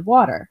feet of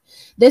water.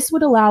 This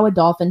would allow a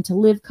dolphin to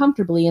live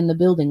comfortably in the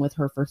building with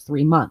her for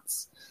 3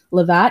 months.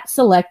 Levat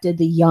selected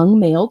the young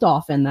male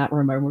dolphin that,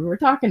 remember, we were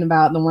talking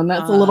about, the one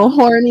that's a little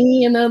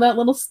horny, that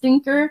little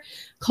stinker,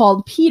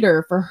 called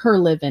Peter for her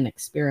live-in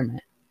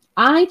experiment.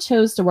 I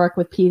chose to work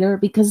with Peter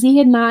because he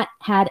had not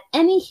had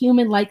any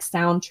human-like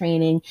sound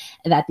training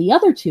that the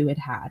other two had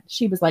had.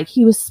 She was like,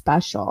 he was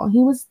special. He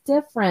was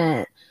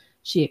different,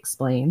 she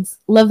explains.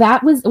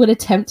 Levat would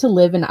attempt to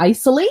live in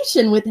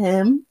isolation with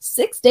him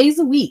 6 days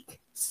a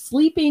week,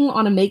 sleeping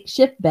on a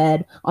makeshift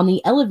bed on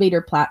the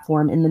elevator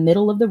platform in the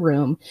middle of the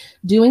room,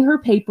 doing her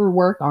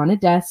paperwork on a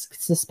desk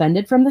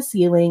suspended from the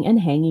ceiling and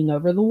hanging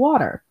over the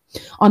water.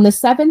 On the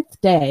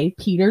 7th day,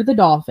 Peter the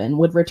dolphin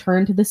would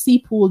return to the sea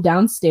pool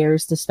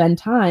downstairs to spend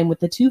time with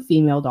the 2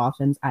 female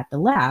dolphins at the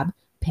lab,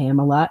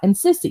 Pamela and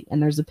Sissy.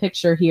 And there's a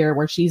picture here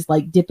where she's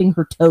like dipping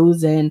her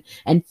toes in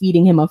and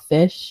feeding him a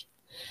fish.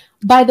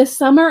 By the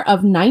summer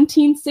of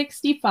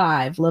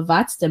 1965,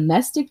 Levat's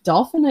domestic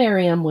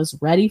dolphinarium was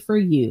ready for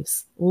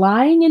use.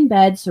 Lying in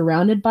bed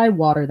surrounded by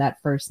water that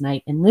first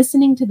night and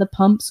listening to the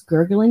pumps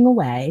gurgling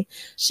away,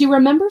 she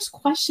remembers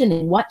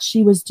questioning what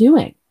she was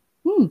doing.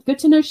 Good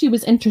to know she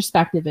was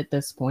introspective at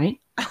this point.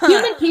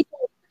 Human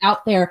people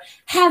out there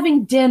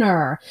having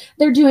dinner.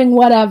 They're doing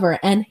whatever.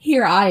 And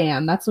here I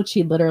am. That's what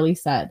she literally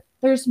said.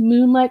 There's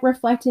moonlight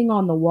reflecting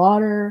on the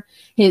water,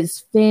 his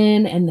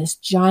fin, and this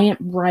giant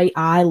bright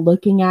eye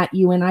looking at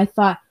you. And I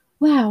thought,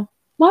 wow,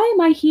 why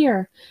am I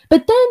here?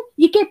 But then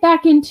you get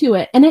back into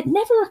it. And it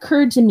never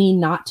occurred to me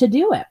not to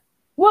do it.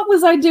 What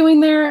was I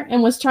doing there?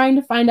 And was trying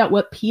to find out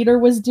what Peter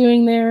was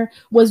doing there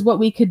was what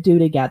we could do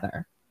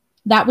together.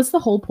 That was the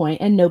whole point,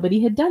 and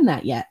nobody had done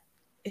that yet.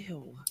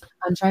 Ew.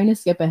 I'm trying to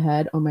skip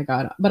ahead. Oh my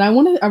god! But I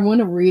want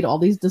to read all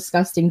these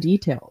disgusting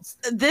details.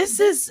 This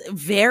is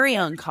very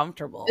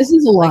uncomfortable. This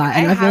is a lot.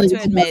 I have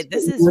to admit,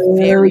 this is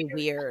very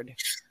weird.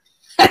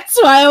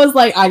 That's why I was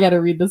like, I got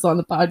to read this on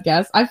the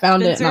podcast. I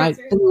found it and I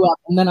threw up,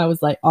 and then I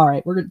was like, all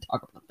right, we're going to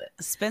talk about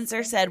this.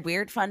 Spencer said,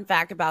 weird fun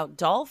fact about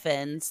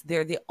dolphins: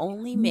 they're the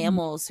only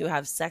mammals who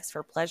have sex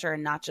for pleasure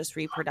and not just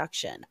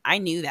reproduction. I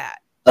knew that.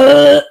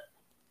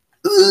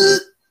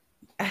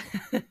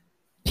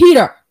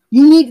 Peter,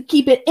 you need to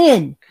keep it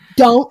in.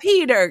 Don't.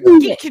 Peter,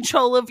 get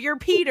control of your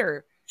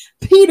Peter.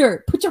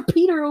 Peter, put your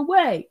Peter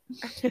away.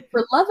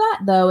 For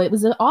Levat, though, it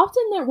was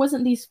often there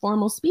wasn't these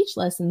formal speech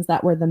lessons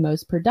that were the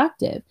most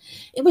productive.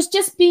 It was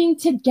just being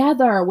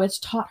together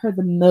which taught her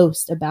the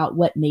most about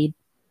what made,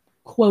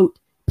 quote,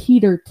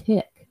 Peter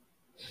tick.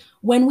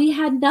 When we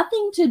had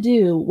nothing to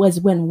do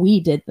was when we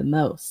did the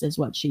most, is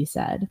what she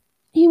said.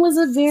 He was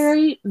a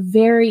very,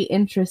 very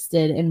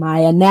interested in my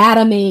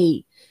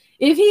anatomy.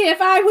 If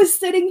I was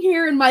sitting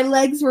here and my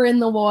legs were in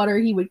the water,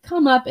 he would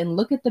come up and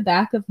look at the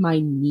back of my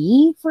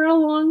knee for a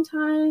long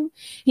time.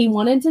 He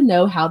wanted to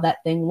know how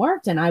that thing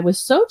worked, and I was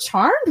so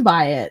charmed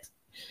by it.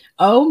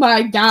 Oh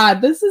my God,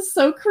 this is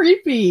so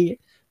creepy.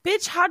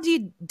 Bitch, how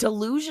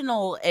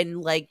delusional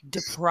and like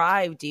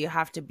deprived do you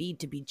have to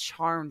be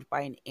charmed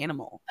by an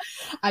animal?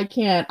 I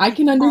can't. I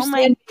can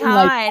understand being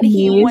like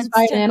amazed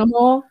by an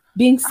animal.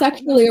 Being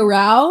sexually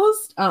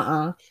aroused?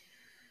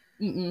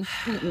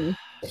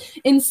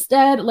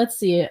 Instead, let's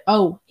see.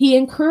 He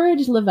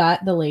encouraged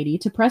Levat, the lady,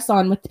 to press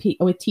on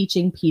with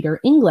teaching Peter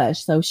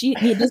English. So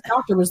this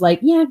doctor was like,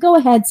 "Yeah, go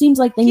ahead. Seems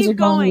like things are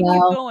going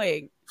well. Keep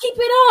going. Keep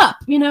it up.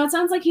 It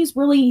sounds like he's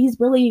really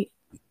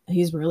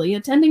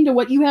attending to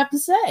what you have to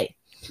say."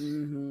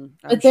 Mm-hmm,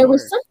 but there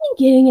was something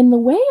getting in the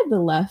way of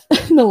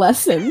the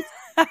lessons.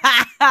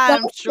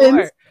 I'm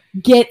sure.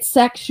 Get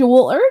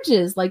sexual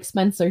urges, like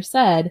Spencer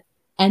said,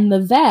 and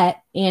the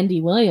vet,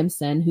 Andy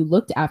Williamson, who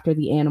looked after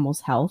the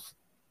animal's health,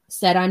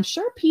 said, I'm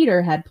sure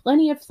Peter had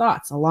plenty of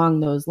thoughts along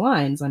those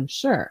lines, I'm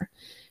sure.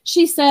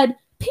 She said,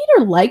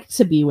 Peter liked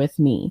to be with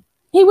me.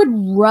 He would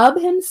rub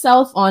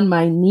himself on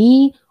my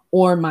knee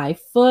or my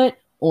foot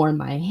or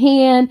my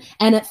hand,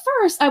 and at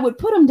first I would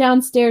put him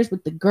downstairs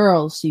with the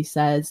girls, she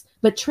says,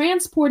 but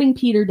transporting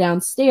Peter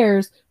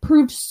downstairs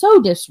proved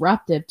so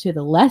disruptive to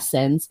the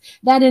lessons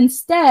that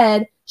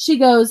instead, she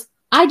goes,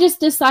 I just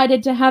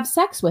decided to have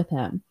sex with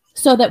him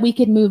so that we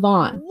could move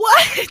on.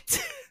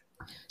 What?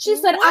 She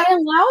said, I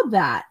allowed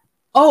that.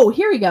 Oh,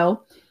 here we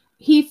go.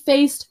 He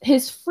faced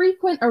his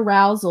frequent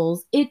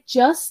arousals. It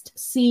just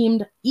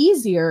seemed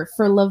easier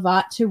for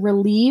Levat to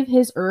relieve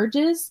his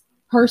urges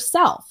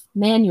herself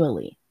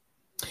manually.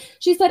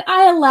 She said,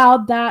 I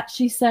allowed that.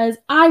 She says,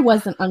 I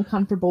wasn't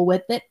uncomfortable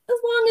with it. As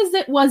long as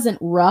it wasn't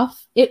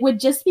rough, it would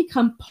just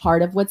become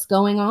part of what's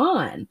going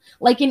on.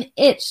 Like an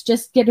itch,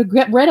 just get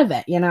rid of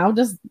it,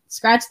 just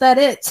scratch that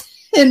itch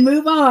and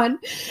move on.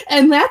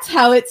 And that's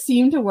how it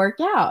seemed to work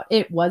out.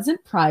 It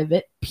wasn't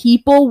private.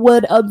 People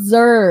would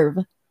observe.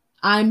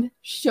 I'm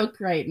shook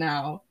right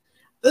now.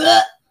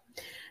 Ugh.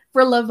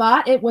 For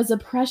Lovat, it was a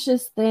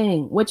precious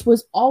thing, which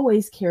was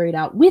always carried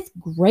out with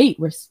great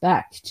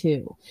respect,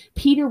 too.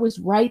 Peter was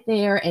right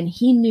there, and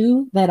he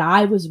knew that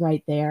I was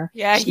right there.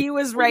 Yeah, he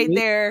was right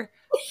there.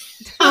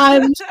 I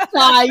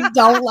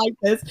don't like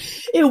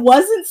this. It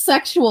wasn't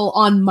sexual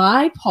on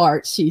my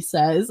part, she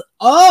says.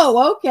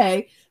 Oh,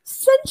 okay.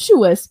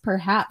 Sensuous,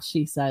 perhaps,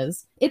 she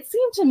says. It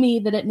seemed to me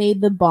that it made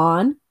the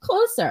bond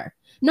closer.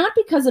 Not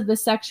because of the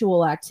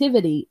sexual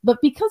activity,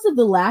 but because of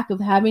the lack of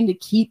having to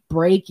keep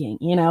breaking,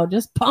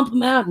 just pump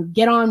them out and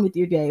get on with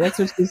your day. That's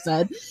what she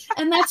said.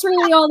 And that's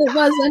really all it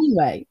was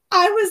anyway.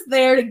 I was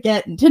there to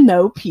get to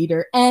know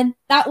Peter, and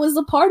that was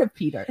a part of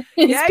Peter.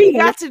 Yeah, Peter. You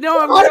got to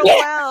know him real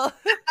well.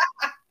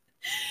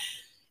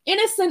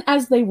 Innocent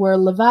as they were,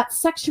 Lovat's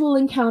sexual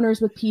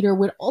encounters with Peter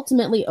would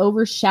ultimately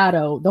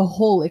overshadow the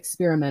whole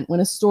experiment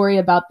when a story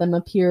about them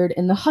appeared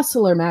in the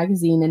Hustler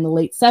magazine in the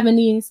late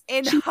 70s.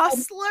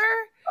 Hustler?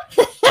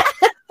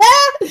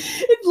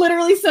 It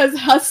literally says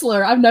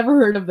Hustler. I've never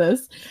heard of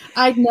this.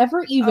 I'd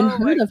never even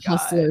heard of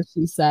Hustler,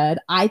 she said.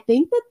 I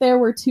think that there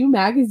were 2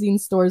 magazine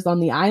stores on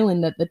the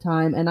island at the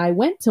time, and I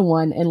went to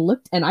one and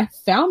looked, and I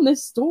found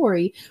this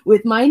story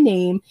with my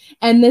name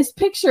and this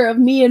picture of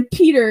me and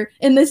Peter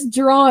in this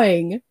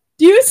drawing.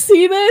 Do you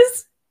see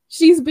this?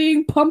 She's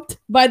being pumped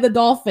by the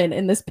dolphin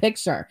in this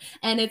picture,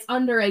 and it's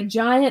under a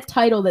giant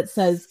title that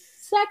says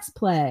Sex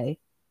Play.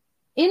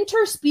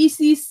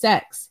 Interspecies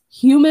sex,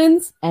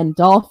 humans and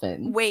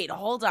dolphins. Wait,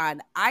 hold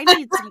on. I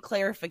need some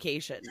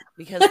clarification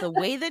because the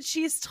way that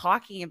she's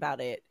talking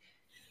about it,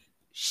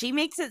 she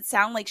makes it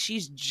sound like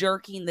she's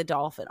jerking the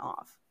dolphin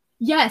off.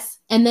 Yes.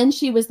 And then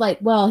she was like,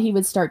 well, he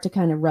would start to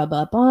kind of rub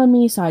up on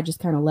me, so I just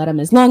kind of let him,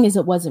 as long as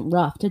it wasn't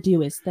rough, to do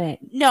his thing.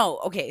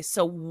 No. Okay.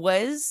 So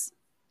was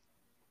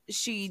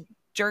she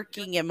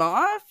jerking him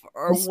off,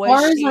 or as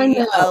was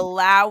she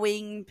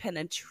allowing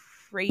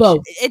penetration?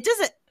 Both. It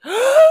doesn't...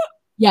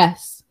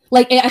 Yes.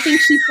 Like, I think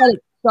she said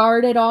it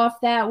started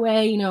off that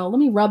way, let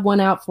me rub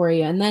one out for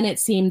you. And then it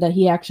seemed that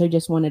he actually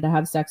just wanted to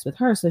have sex with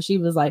her. So she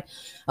was like,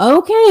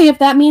 okay, if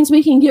that means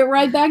we can get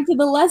right back to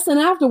the lesson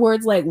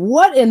afterwards. Like,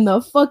 what in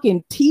the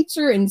fucking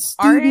teacher and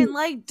student? Aren't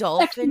like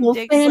dolphin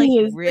dicks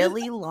like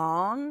really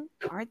long?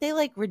 Aren't they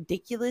like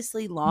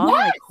ridiculously long?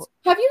 Yes. Like,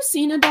 have you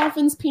seen a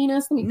dolphin's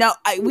penis? No,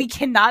 we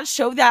cannot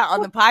show that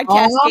on the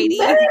podcast, Katie.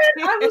 Man,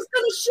 I was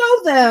going to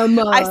show them.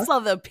 I saw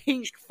the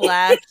pink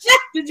flash.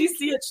 Did you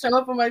see it show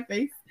up on my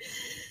face?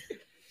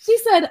 She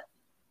said,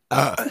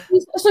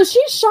 so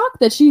she's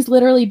shocked that she's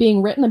literally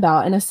being written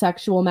about in a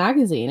sexual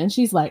magazine. And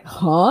she's like,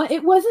 huh?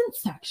 It wasn't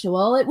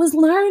sexual. It was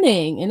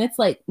learning. And it's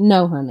like,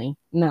 no, honey,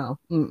 no.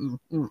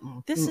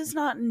 This is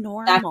not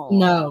normal.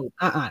 No.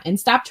 And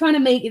stop trying to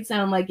make it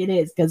sound like it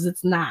is, because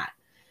it's not.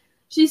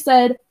 She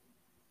said,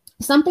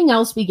 something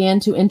else began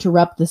to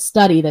interrupt the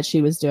study that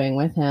she was doing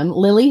with him.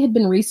 Lily had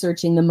been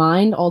researching the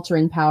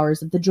mind-altering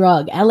powers of the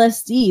drug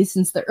LSD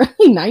since the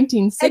early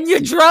 1960s. And you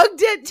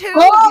drugged it too?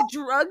 Oh!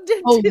 You drugged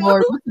it too? Oh,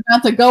 Lord, what's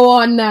about to go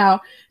on now?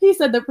 He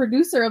said the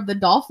producer of the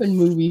Dolphin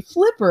movie,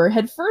 Flipper,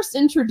 had first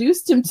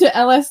introduced him to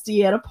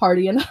LSD at a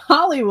party in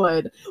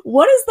Hollywood.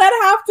 What does that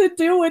have to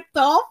do with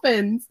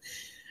dolphins?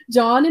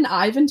 John and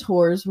Ivan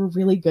Torres were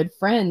really good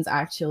friends,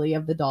 actually,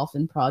 of the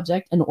Dolphin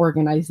Project, an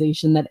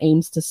organization that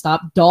aims to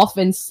stop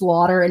dolphin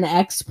slaughter and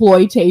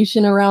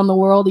exploitation around the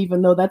world,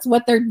 even though that's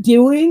what they're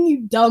doing,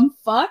 you dumb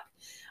fuck.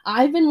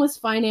 Ivan was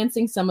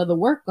financing some of the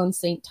work on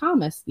St.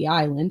 Thomas, the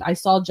island. I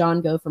saw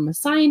John go from a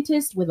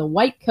scientist with a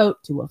white coat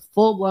to a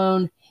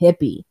full-blown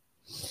hippie.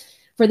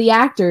 For the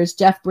actors,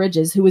 Jeff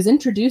Bridges, who was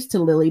introduced to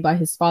Lily by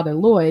his father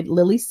Lloyd,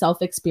 Lily's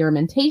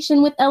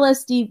self-experimentation with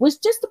LSD was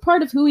just a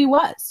part of who he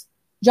was.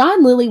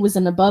 John Lilly was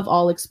an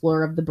above-all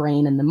explorer of the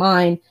brain and the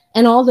mind,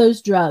 and all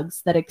those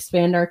drugs that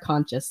expand our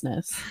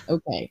consciousness.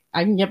 Okay,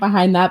 I can get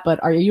behind that, but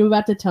are you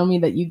about to tell me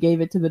that you gave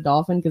it to the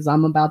dolphin? Because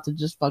I'm about to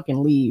just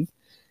fucking leave.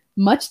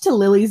 Much to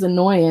Lily's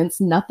annoyance,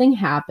 nothing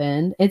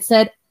happened. It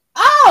said,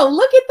 oh,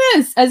 look at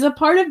this! As a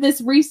part of this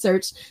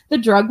research, the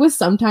drug was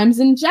sometimes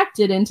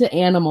injected into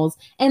animals,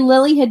 and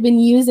Lily had been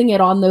using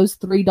it on those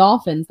 3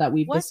 dolphins that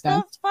we've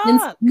discussed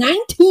since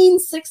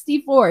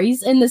 1964.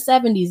 He's in the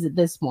 70s at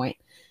this point.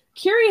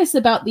 Curious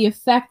about the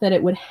effect that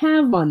it would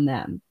have on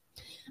them.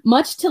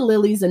 Much to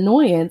Lily's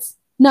annoyance,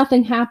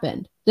 nothing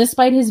happened.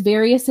 Despite his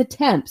various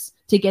attempts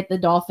to get the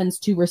dolphins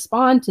to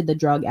respond to the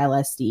drug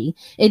LSD,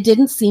 it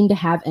didn't seem to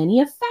have any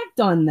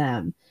effect on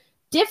them.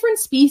 Different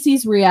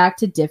species react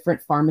to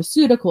different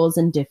pharmaceuticals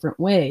in different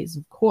ways,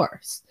 of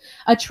course.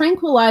 A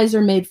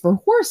tranquilizer made for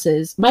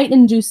horses might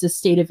induce a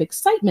state of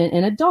excitement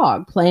in a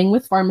dog. Playing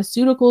with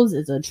pharmaceuticals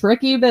is a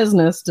tricky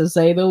business, to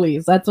say the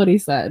least. That's what he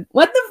said.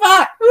 What the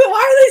fuck? Why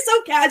are they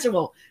so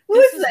casual?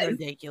 This is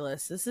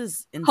ridiculous. This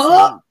is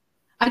insane.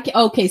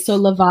 Okay, so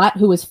Lovat,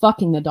 who was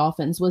fucking the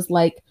dolphins, was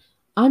like,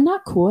 I'm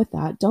not cool with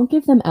that. Don't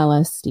give them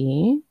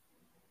LSD.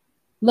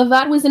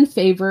 Lovat was in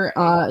favor.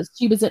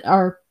 She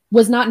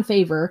was not in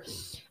favor,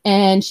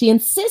 and she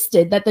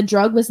insisted that the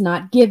drug was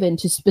not given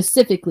to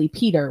specifically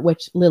Peter,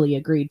 which Lily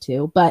agreed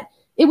to, but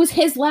It was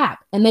his lab,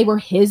 and they were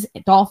his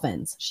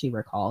dolphins, she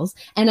recalls.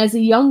 And as a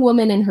young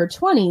woman in her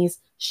 20s,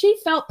 she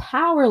felt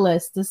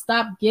powerless to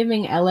stop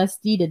giving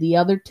LSD to the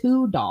other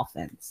 2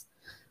 dolphins.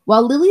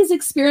 While Lily's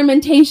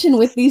experimentation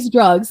with these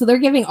drugs, so they're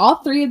giving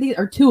all 3 of these,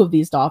 or 2 of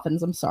these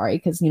dolphins, I'm sorry,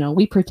 because,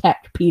 we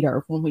protect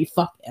Peter when we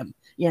fuck him,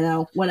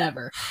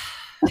 whatever.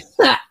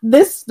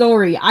 This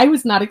story, I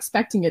was not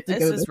expecting it to go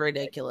this way. This is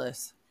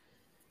ridiculous.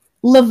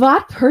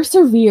 Lovat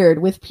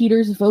persevered with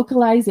Peter's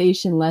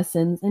vocalization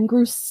lessons and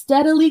grew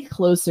steadily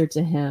closer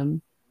to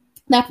him.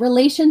 That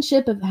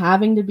relationship of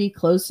having to be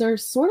closer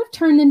sort of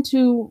turned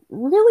into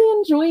really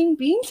enjoying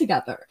being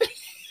together.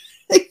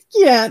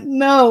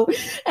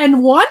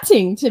 And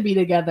wanting to be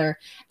together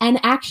and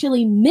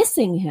actually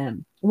missing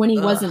him when he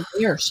wasn't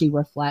there, she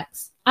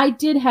reflects. I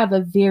did have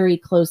a very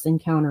close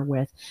encounter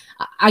with,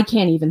 I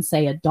can't even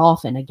say a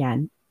dolphin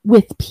again,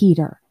 with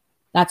Peter.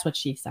 That's what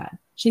she said.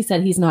 She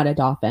said he's not a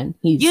dolphin.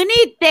 You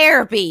need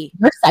therapy.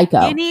 You're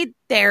psycho. You need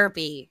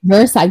therapy.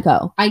 You're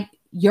psycho.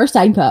 You're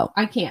psycho.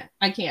 I can't.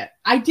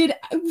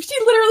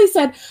 She literally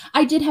said,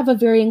 I did have a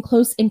very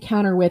close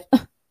encounter with,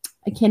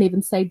 I can't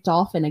even say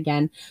dolphin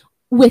again,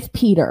 with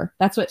Peter.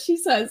 That's what she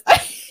says. I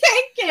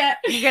can't.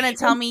 You're going to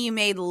tell me you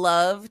made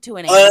love to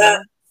an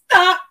animal?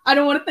 Stop. I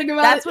don't want to think about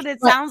it. That's what it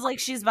sounds like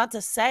she's about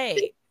to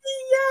say.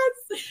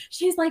 Yes.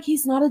 She's like,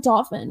 he's not a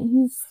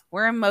dolphin.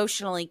 We're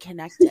emotionally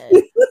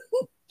connected.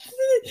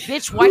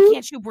 Bitch, why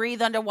can't you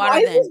breathe underwater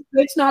then? Why is this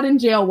bitch not in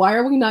jail? Why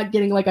are we not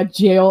getting like a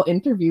jail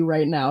interview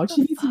right now?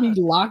 She needs to be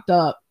locked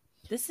up.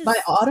 This is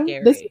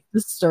scary. This is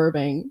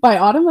disturbing. By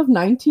autumn of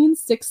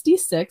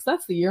 1966,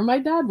 that's the year my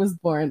dad was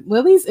born,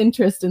 Lily's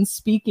interest in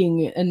speaking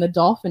in the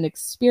dolphin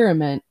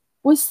experiment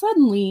was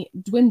suddenly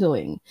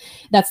dwindling.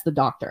 That's the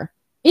doctor.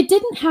 It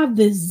didn't have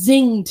the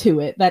zing to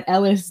it that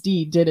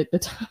LSD did at the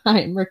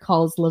time,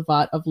 recalls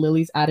Lovat of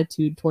Lily's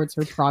attitude towards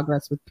her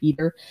progress with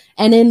Peter.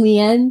 And in the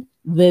end,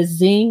 the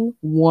zing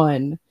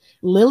won.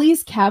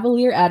 Lily's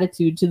cavalier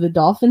attitude to the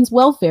dolphin's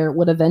welfare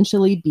would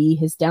eventually be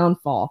his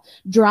downfall,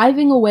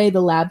 driving away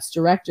the lab's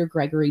director,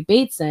 Gregory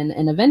Bateson,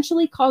 and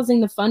eventually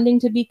causing the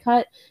funding to be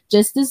cut,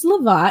 just as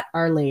Lovat,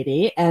 Our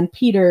Lady, and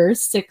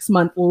Peter's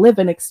 6-month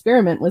live-in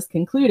experiment was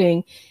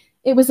concluding.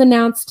 It was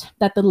announced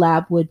that the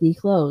lab would be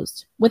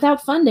closed.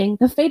 Without funding,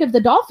 the fate of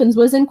the dolphins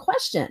was in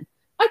question.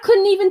 I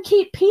couldn't even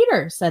keep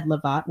Peter, said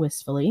Lovat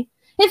wistfully.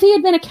 If he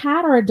had been a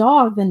cat or a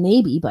dog, then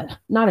maybe, but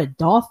not a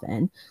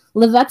dolphin.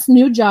 Levette's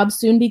new job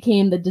soon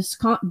became the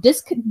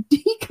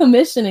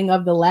decommissioning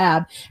of the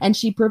lab, and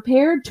she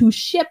prepared to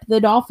ship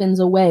the dolphins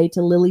away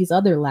to Lily's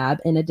other lab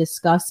in a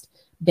discussed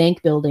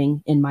bank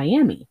building in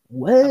Miami.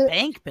 What? A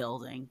bank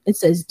building? It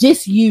says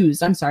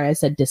disused. I'm sorry, I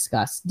said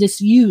discussed.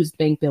 Disused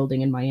bank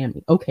building in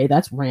Miami. Okay,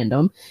 that's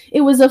random.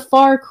 It was a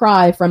far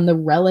cry from the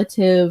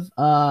relative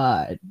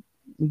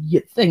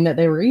thing that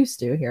they were used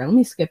to here. Let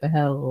me skip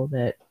ahead a little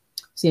bit.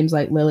 Seems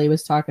like Lily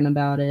was talking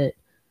about it.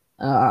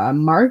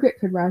 Margaret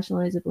could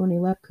rationalize it, but when he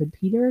left, could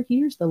Peter?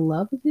 Here's the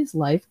love of his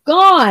life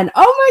gone.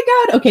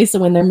 Oh my God. Okay, so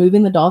when they're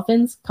moving the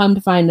dolphins, come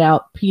to find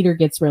out, Peter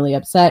gets really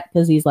upset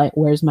because he's like,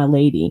 where's my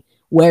lady?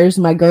 Where's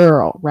my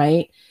girl?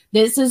 Right?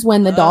 This is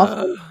when the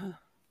dolphin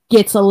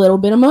gets a little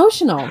bit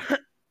emotional.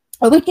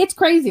 Oh, it gets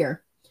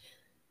crazier.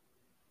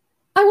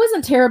 I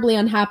wasn't terribly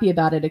unhappy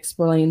about it,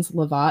 explains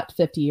Lovat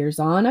 50 years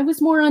on. I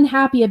was more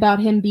unhappy about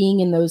him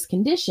being in those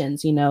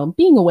conditions.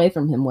 Being away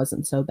from him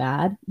wasn't so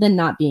bad than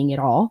not being at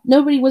all.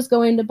 Nobody was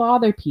going to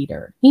bother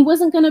Peter. He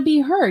wasn't going to be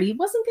hurt. He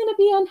wasn't going to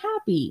be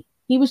unhappy.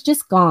 He was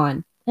just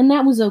gone, and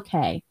that was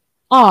okay.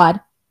 Odd,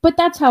 but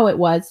that's how it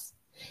was.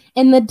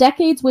 In the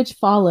decades which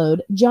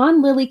followed,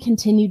 John Lilly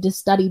continued to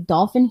study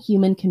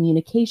dolphin-human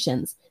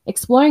communications,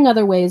 exploring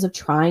other ways of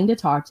trying to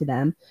talk to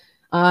them,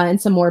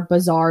 and some more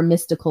bizarre,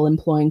 mystical,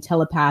 employing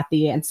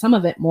telepathy, and some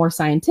of it more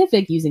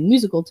scientific, using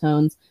musical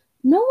tones.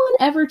 No one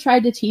ever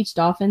tried to teach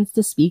dolphins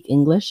to speak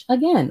English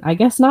again. I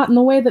guess not in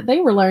the way that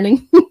they were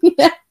learning.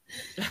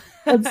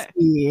 Let's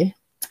see.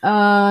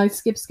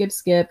 Skip,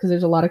 because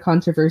there's a lot of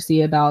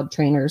controversy about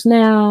trainers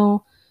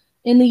now.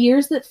 In the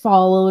years that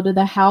followed,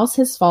 the house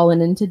has fallen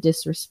into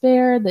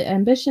disrepair. The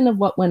ambition of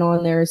what went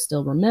on there is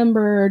still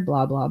remembered,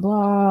 blah, blah,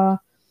 blah.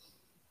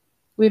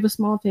 We have a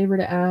small favor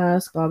to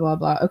ask, blah, blah,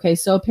 blah. Okay,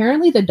 so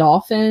apparently the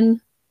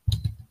dolphin,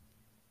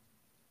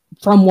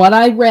 from what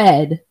I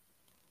read,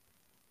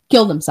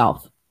 killed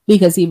himself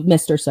because he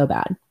missed her so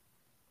bad.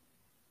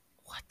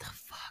 What the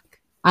fuck?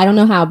 I don't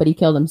know how, but he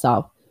killed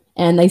himself.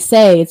 And they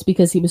say it's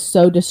because he was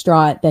so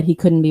distraught that he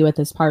couldn't be with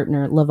his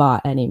partner,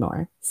 Lovat,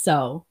 anymore.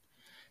 So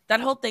that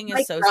whole thing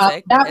is so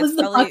sick. That was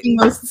the fucking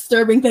most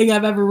disturbing thing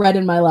I've ever read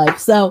in my life.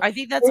 So I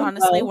think that's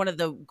honestly one of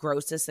the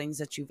grossest things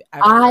that you've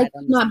ever read. I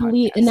could not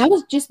believe, and that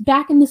was just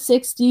back in the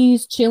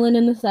 60s, chilling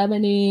in the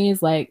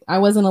 70s. Like, I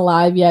wasn't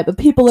alive yet, but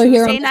people are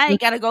here. Tuesday night,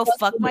 gotta go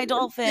fuck my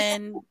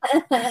dolphin.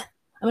 I'm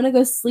gonna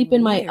go sleep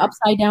in my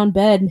upside down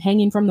bed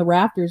hanging from the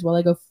rafters while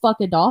I go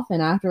fuck a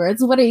dolphin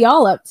afterwards. What are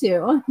y'all up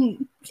to?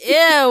 Ew.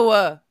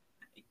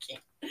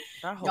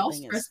 Y'all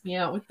stressed me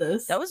out with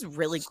this. That was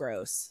really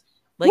gross.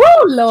 Like,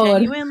 woo,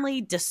 Lord. Genuinely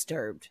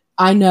disturbed.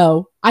 I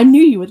know. I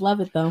knew you would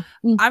love it though.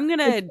 I'm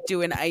gonna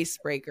do an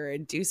icebreaker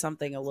and do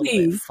something a little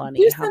bit funny.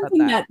 Do How about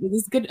something that? that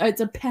is good.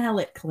 It's a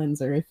palate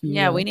cleanser, if you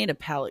will. We need a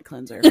palate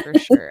cleanser for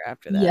sure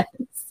after that.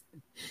 Yes.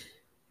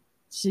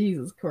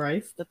 Jesus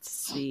Christ. Let's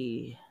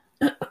see.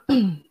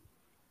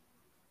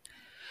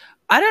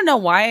 I don't know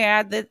why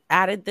I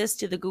added this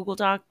to the Google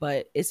Doc,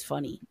 but it's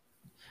funny.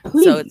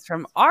 Please. So it's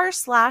from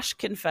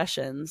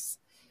r/confessions.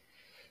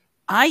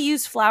 I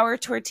use flour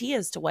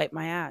tortillas to wipe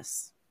my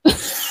ass.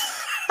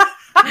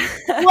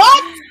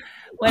 What?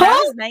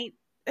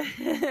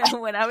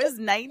 When I was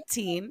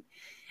 19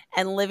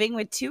 and living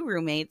with 2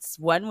 roommates,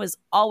 one was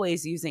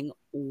always using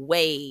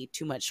way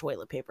too much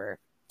toilet paper.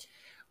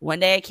 One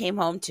day I came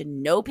home to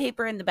no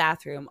paper in the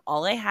bathroom.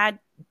 All I had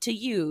to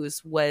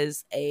use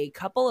was a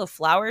couple of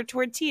flour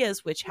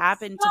tortillas, which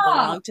happened to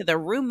belong to the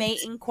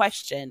roommate in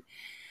question.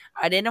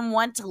 I didn't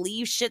want to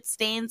leave shit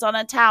stains on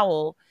a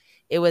towel.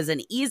 It was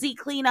an easy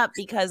cleanup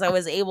because I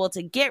was able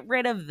to get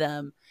rid of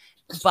them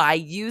by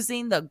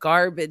using the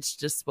garbage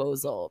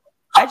disposal.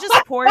 I just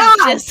poured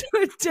what? He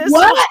put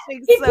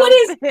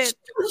his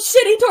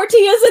shitty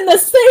tortillas in the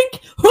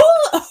sink. Who?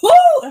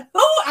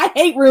 I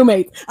hate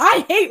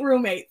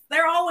roommates.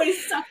 They're always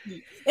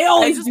sucky.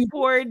 I just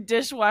poured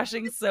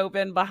dishwashing soap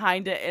in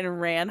behind it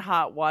and ran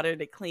hot water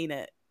to clean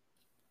it.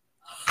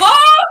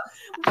 Oh,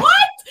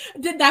 what?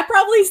 Did that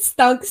probably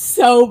stunk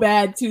so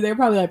bad too? They're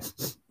probably like,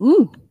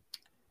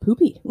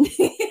 poopy.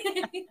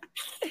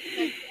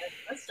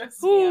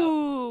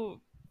 Ooh.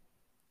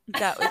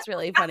 That was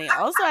really funny.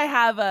 Also, I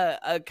have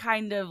a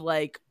kind of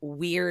like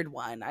weird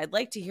one. I'd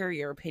like to hear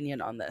your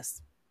opinion on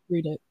this.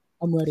 Read it.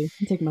 I'm ready.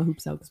 I'm taking my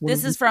hoops out.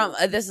 This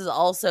is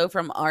also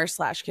from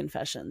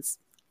r/confessions.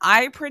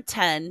 I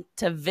pretend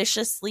to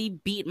viciously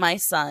beat my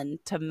son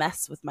to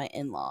mess with my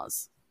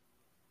in-laws.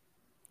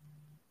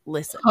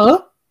 Listen.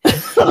 Huh?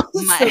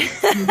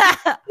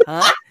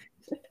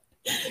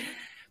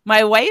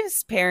 My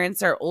wife's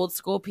parents are old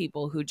school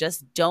people who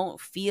just don't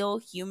feel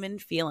human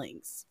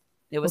feelings.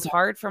 It was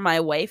hard for my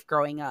wife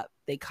growing up.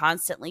 They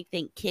constantly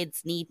think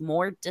kids need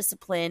more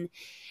discipline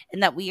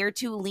and that we are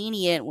too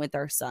lenient with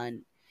our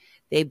son.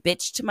 They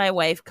bitch to my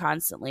wife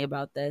constantly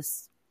about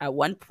this. At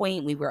one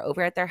point, we were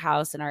over at their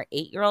house and our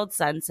 8-year-old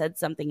son said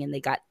something and they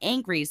got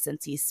angry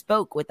since he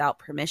spoke without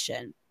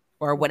permission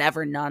or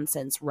whatever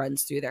nonsense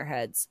runs through their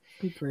heads.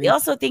 They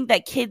also think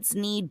that kids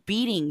need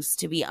beatings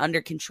to be under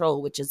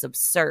control, which is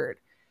absurd.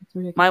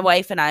 My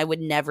wife and I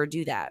would never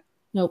do that.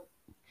 Nope.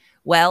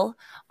 Well,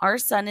 our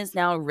son is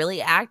now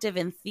really active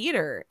in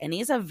theater, and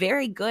he's a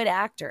very good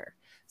actor.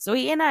 So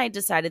he and I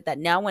decided that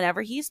now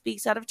whenever he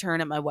speaks out of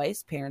turn at my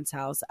wife's parents'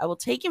 house, I will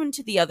take him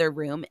into the other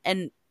room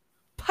and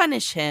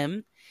punish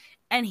him,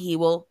 and he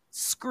will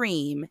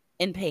scream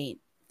in pain.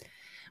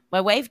 My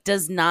wife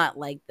does not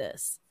like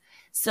this.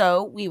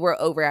 So we were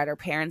over at her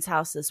parents'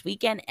 house this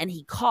weekend, and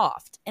he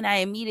coughed, and I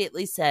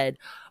immediately said,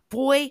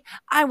 "Boy,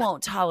 I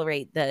won't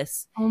tolerate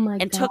this,"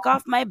 and took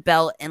off my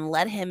belt and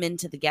led him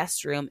into the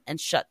guest room and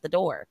shut the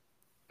door.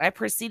 I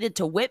proceeded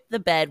to whip the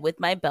bed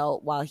with my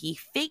belt while he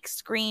fake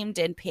screamed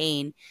in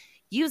pain,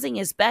 using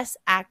his best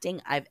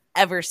acting I've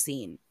ever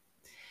seen.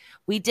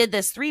 We did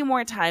this 3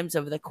 more times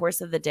over the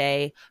course of the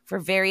day for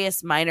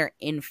various minor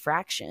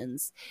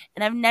infractions,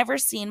 and I've never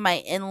seen my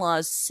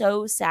in-laws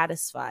so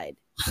satisfied.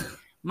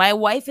 My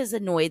wife is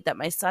annoyed that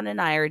my son and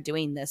I are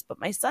doing this, but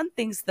my son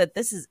thinks that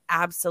this is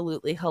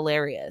absolutely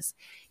hilarious.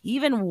 He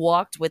even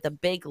walked with a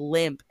big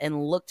limp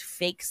and looked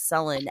fake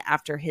sullen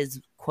after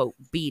his, quote,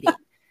 beating.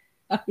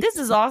 This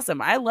is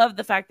awesome. I love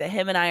the fact that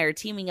him and I are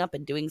teaming up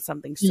and doing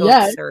something so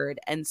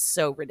absurd and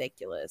so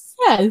ridiculous.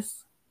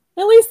 Yes.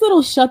 At least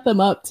it'll shut them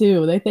up,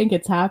 too. They think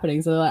it's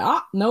happening, so they're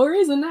like, no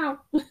reason now.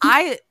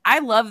 I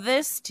love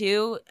this,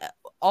 too,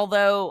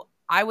 although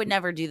I would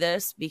never do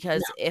this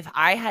because if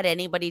I had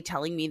anybody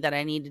telling me that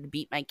I needed to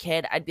beat my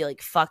kid, I'd be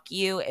like, fuck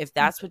you. If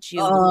that's what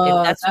you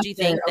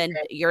think, then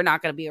you're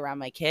not going to be around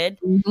my kid.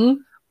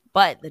 Mm-hmm.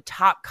 But the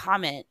top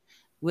comment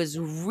was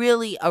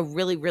really a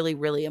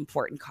really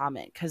important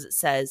comment because it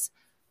says,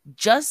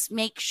 just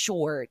make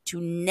sure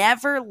to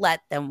never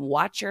let them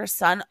watch your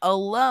son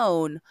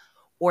alone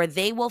or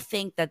they will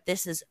think that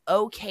this is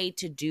okay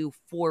to do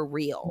for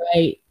real.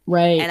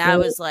 Right. And I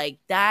was like,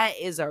 that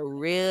is a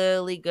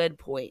really good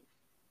point.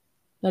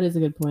 That is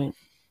a good point.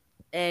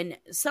 And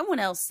someone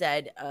else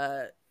said,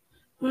 I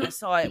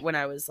saw it when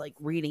I was like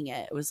reading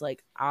it. It was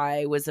like,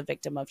 I was a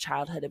victim of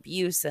childhood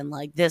abuse and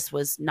like this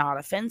was not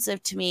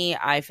offensive to me.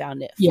 I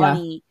found it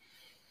funny.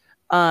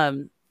 I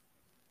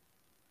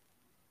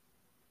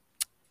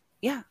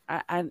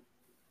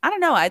don't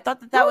know. I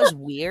thought that was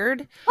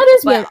weird. That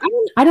is weird.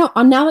 I don't.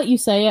 Now that you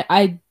say it,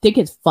 I think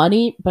it's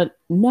funny, but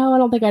no, I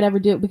don't think I'd ever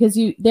do it because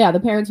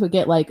the parents would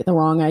get like the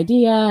wrong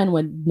idea and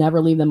would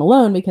never leave them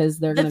alone because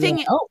they're going to be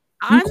like, oh,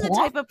 I'm the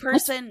type of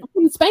person. I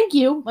can spank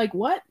you. Like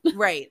what?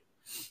 Right.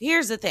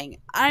 Here's the thing.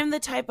 I'm the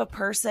type of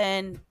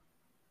person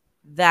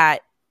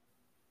that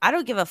I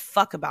don't give a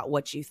fuck about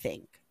what you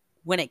think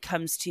when it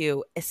comes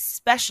to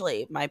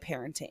especially my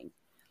parenting.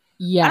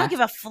 Yeah. I don't give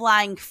a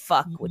flying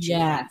fuck what you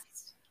think.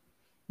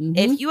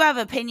 If you have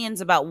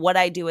opinions about what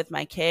I do with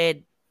my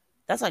kid,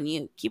 that's on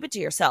you. Keep it to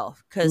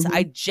yourself, because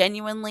I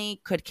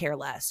genuinely could care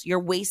less. You're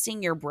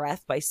wasting your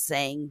breath by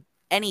saying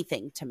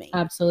anything to me.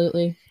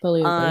 Absolutely.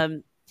 Fully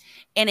agree.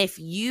 And if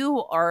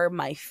you are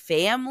my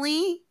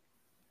family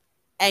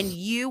and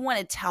you want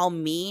to tell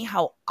me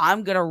how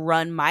I'm going to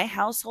run my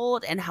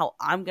household and how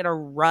I'm going to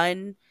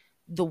run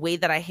the way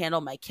that I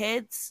handle my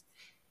kids,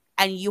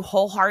 and you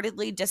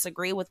wholeheartedly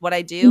disagree with what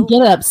I do, you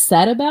get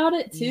upset about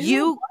it too.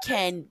 You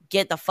can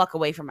get the fuck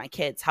away from my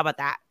kids. How about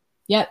that?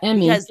 Yeah,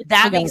 because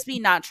that makes me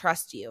not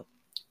trust you.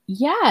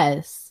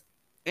 Yes.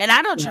 And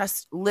I don't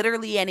trust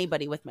literally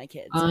anybody with my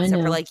kids,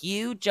 except for like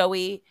you,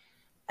 Joey,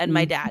 and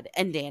my dad,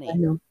 and Danny.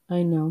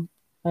 I know.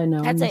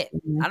 That's it.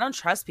 I don't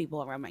trust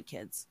people around my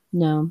kids.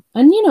 No.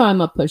 And you know,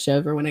 I'm a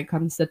pushover when it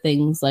comes to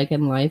things like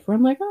in life where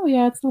I'm like, oh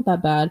yeah, it's not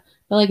that bad.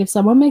 But like if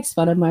someone makes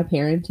fun of my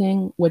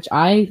parenting, which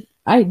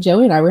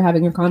Joey and I were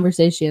having a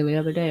conversation the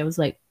other day. I was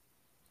like,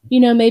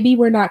 you know, maybe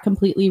we're not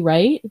completely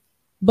right,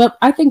 but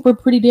I think we're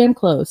pretty damn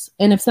close.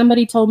 And if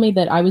somebody told me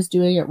that I was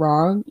doing it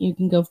wrong, you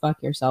can go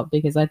fuck yourself,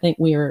 because I think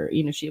we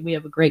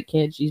have a great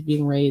kid. She's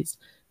being raised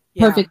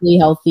perfectly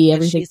healthy.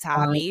 Everything's she's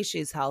happy.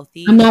 She's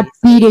healthy. I'm not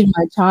beating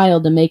my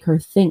child to make her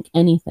think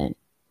anything.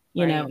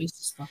 You know, it's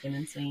just fucking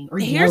insane.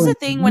 Here's the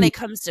thing when it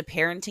comes to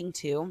parenting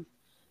too.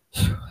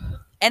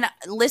 And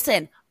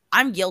listen,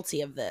 I'm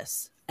guilty of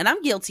this. And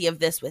I'm guilty of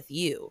this with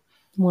you.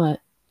 What?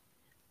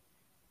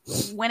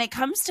 When it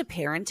comes to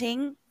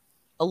parenting,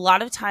 a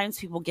lot of times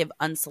people give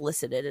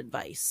unsolicited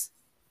advice.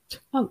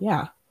 Oh,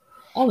 yeah.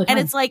 All the time.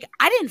 And it's like,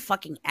 I didn't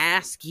fucking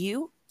ask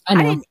you. I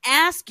didn't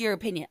ask your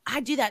opinion. I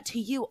do that to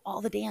you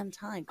all the damn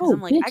time. Because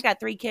I'm like, bitch, I got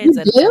 3 kids.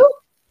 You do?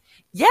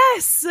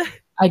 Yes.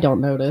 I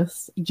don't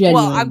notice.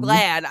 Genuinely. Well, I'm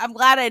glad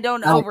I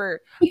don't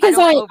because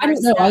I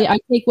don't know. I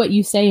take what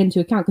you say into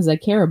account because I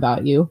care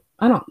about you.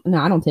 I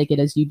don't take it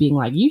as you being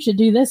like, you should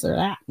do this or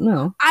that.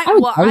 No. I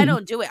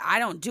don't do it. I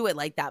don't do it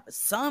like that, but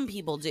some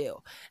people do.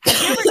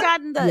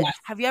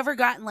 Have you ever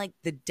gotten like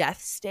the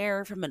death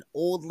stare from an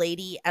old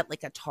lady at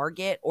like a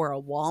Target or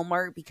a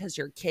Walmart because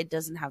your kid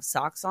doesn't have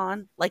socks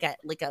on? Like a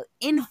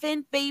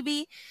infant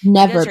baby?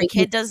 Never. Because your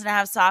kid doesn't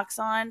have socks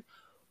on?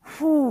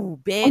 Whew,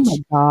 bitch. Oh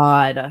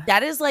my God.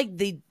 That is like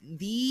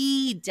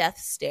the death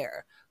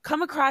stare.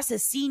 Come across a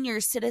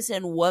senior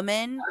citizen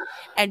woman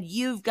and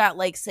you've got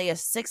like, say, a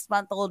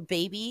 6-month-old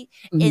baby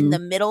in the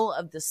middle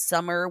of the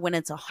summer when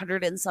it's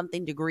 100 and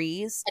something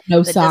degrees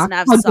that doesn't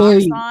have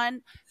socks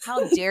on.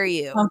 How dare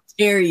you? How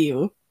dare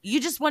you? You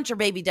just want your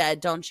baby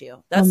dead, don't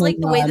you? That's like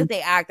the way that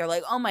they act. They're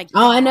like, oh my God.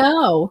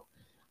 Oh,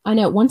 I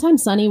know. One time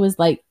Sunny was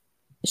like,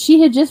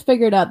 she had just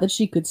figured out that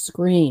she could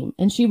scream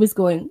and she was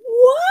going,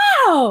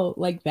 wow,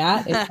 like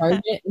that at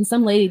Target. And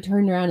some lady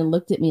turned around and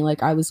looked at me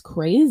like I was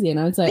crazy. And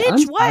I was like, I'm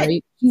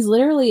sorry. She's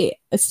literally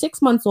a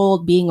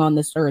 6-month-old being on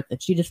this earth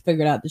that she just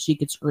figured out that she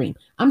could scream.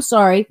 I'm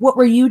sorry. What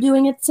were you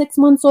doing at 6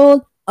 months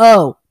old?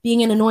 Oh,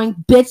 being an annoying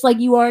bitch like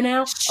you are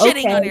now?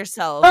 Shitting on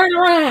yourself. Turn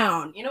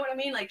around. You know what I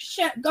mean? Like,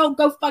 shit, go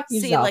fuck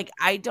yourself. See, like,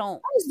 I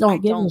just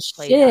don't give a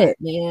shit,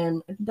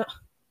 man.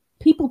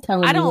 People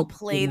telling me I don't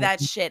play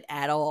that shit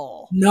at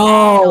all. No.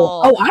 At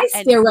all. Oh, I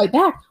stare right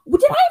back. Well,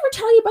 did I ever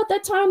tell you about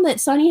that time that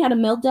Sunny had a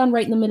meltdown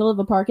right in the middle of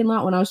a parking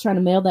lot when I was trying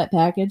to mail that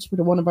package for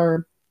one of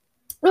our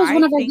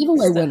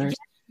giveaway winners?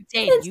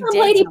 And then some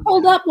lady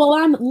pulled up while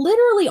I'm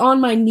literally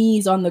on my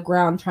knees on the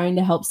ground trying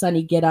to help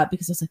Sunny get up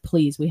because I was like,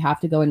 please, we have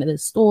to go into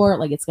this store.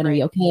 Like, it's going to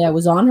be okay. I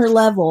was on her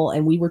level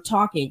and we were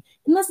talking.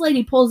 And this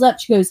lady pulls up.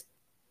 She goes,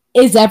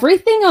 is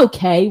everything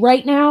okay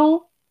right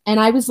now?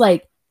 And I was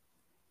like,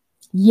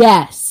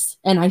 yes.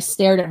 And I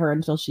stared at her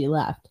until she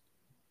left.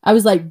 I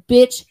was like,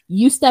 bitch,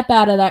 you step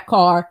out of that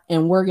car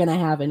and we're going to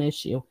have an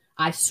issue.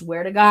 I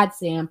swear to God,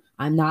 Sam,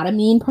 I'm not a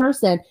mean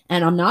person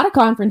and I'm not a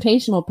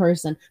confrontational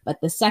person.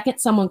 But the second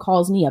someone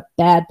calls me a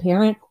bad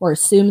parent or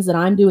assumes that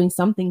I'm doing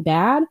something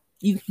bad,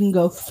 you can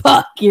go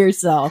fuck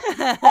yourself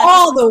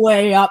all the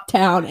way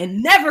uptown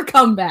and never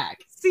come back.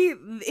 See,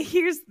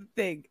 here's the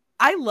thing.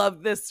 I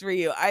love this for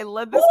you. I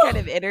love this kind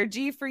of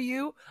energy for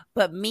you.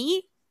 But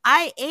me,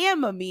 I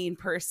am a mean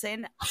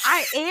person.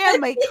 I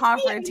am a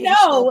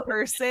confrontational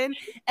person.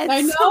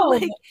 And so,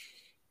 like,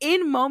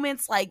 in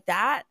moments like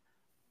that,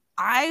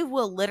 I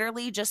will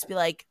literally just be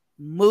like,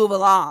 move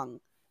along.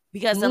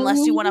 Because unless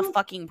you want a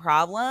fucking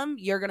problem,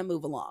 you're going to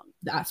move along.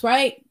 That's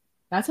right.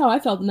 That's how I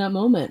felt in that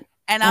moment.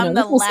 And I'm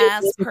the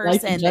last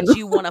person that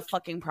you want a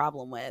fucking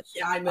problem with.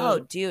 Yeah, I know. Oh,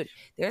 dude,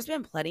 there's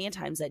been plenty of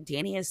times that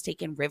Danny has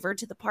taken River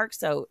to the park.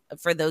 So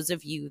for those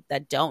of you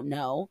that don't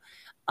know,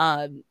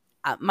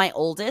 my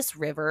oldest,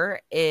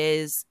 River,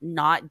 is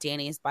not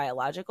Danny's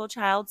biological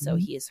child. So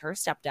he is her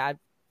stepdad.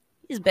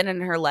 He's been in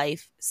her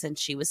life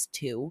since she was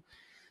 2.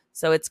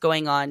 So it's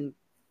going on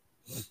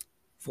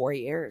 4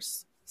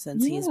 years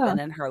since he's been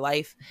in her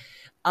life.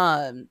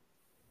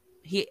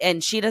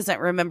 She doesn't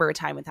remember a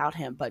time without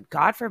him, but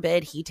God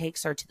forbid he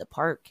takes her to the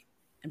park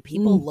and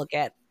people look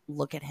at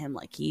him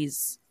like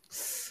he's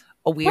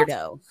a weirdo.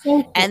 So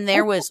cool. And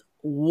there was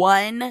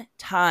one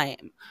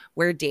time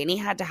where Danny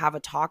had to have a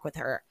talk with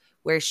her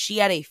where she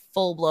had a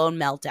full-blown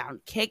meltdown,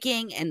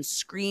 kicking and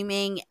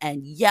screaming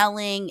and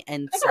yelling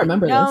and saying,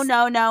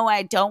 no,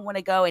 I don't want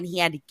to go. And he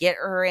had to get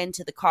her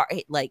into the car,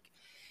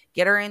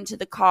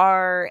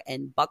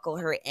 and buckle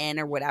her in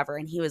or whatever.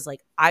 And he was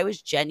like, I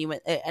was genuine.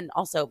 And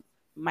also,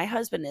 my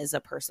husband is a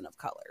person of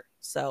color,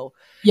 so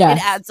it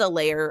adds a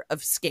layer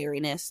of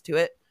scariness to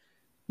it.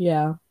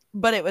 Yeah.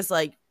 But it was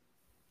like,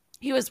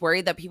 he was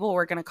worried that people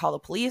were going to call the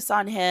police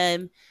on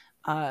him.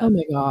 Oh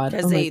my God.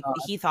 Because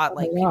he thought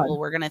like people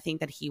were going to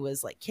think that he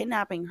was like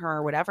kidnapping her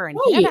or whatever. And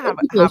he had to have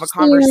a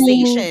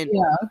conversation.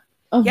 Yeah.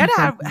 He had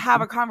to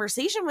have a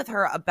conversation with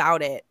her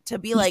about it, to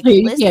be like,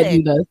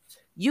 listen,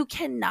 you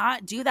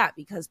cannot do that,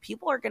 because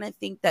people are going to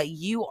think that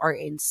you are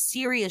in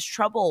serious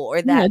trouble,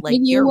 or that like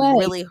you're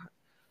really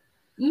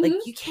like,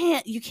 you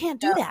can't do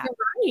that. You're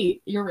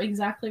right. You're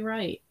exactly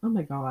right. Oh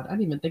my God. I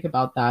didn't even think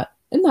about that.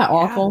 Isn't that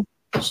awful?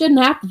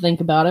 Shouldn't have to think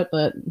about it,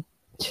 but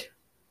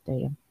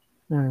damn.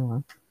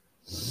 Never.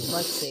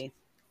 Let's see.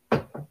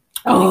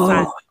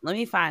 Let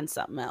me find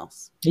something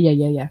else.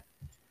 Yeah.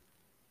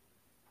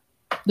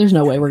 There's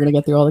no way we're gonna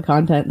get through all the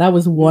content. That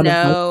was one of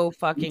no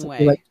fucking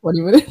way. Like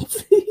 20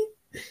 minutes.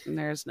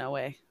 There's no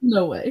way.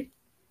 No way.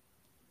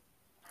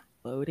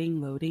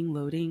 Loading.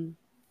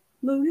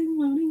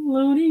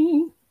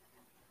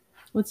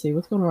 Let's see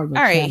what's going on.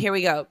 All right, here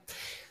we go.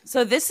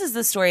 So this is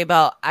the story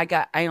about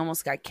I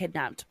almost got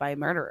kidnapped by a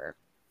murderer.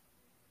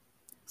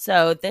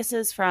 So this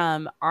is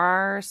from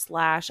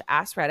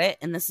r/AskReddit,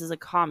 and this is a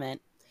comment.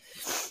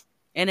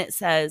 And it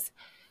says,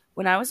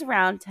 when I was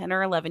around 10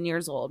 or 11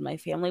 years old, my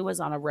family was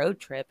on a road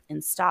trip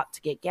and stopped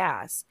to get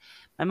gas.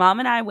 My mom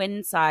and I went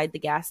inside the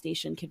gas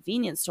station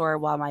convenience store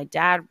while my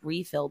dad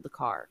refilled the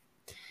car.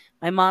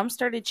 My mom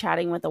started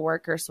chatting with a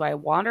worker, so I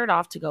wandered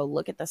off to go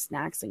look at the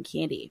snacks and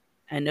candy.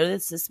 I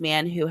noticed this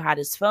man who had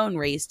his phone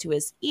raised to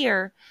his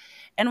ear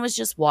and was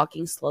just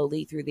walking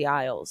slowly through the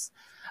aisles.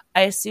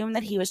 I assumed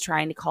that he was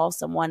trying to call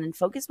someone and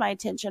focused my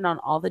attention on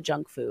all the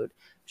junk food.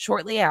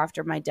 Shortly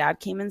after, my dad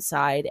came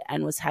inside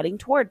and was heading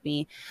toward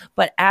me,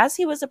 but as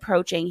he was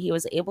approaching, he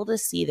was able to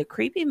see the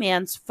creepy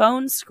man's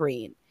phone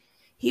screen.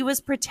 He was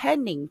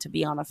pretending to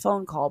be on a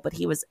phone call, but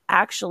he was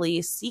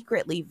actually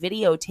secretly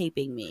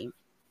videotaping me.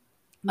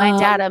 My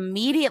dad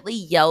immediately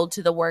yelled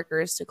to the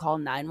workers to call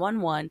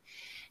 911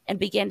 and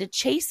began to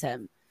chase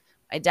him.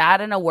 My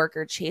dad and a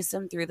worker chased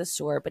him through the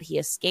store, but he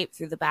escaped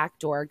through the back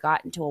door,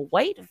 got into a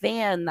white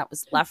van that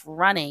was left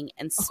running,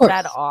 and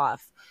sped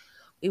off.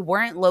 We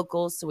weren't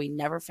locals, so we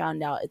never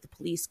found out if the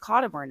police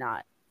caught him or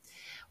not.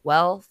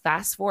 Well,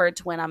 fast forward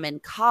to when I'm in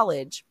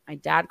college, my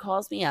dad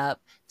calls me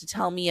up to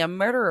tell me a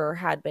murderer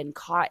had been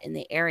caught in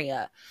the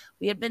area.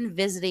 We had been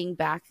visiting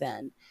back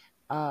then.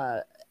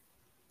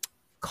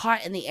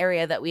 Caught in the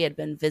area that we had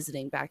been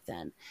visiting back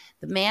then.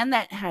 The man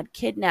that had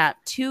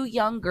kidnapped 2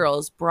 young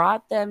girls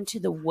brought them to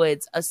the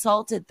woods,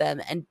 assaulted them,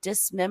 and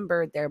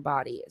dismembered their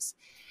bodies.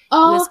 He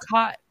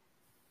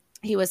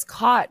was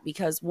caught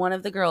because one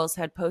of the girls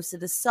had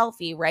posted a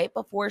selfie right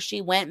before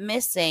she went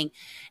missing,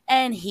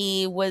 and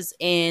he was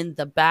in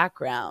the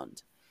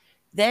background.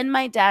 Then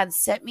my dad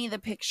sent me the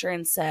picture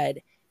and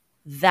said,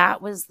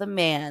 "That was the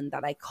man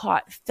that I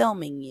caught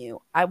filming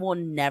you. I will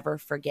never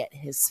forget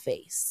his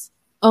face."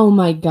 Oh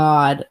my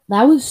God.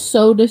 That was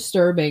so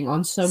disturbing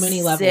on so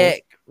many levels.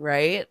 Sick,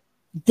 right?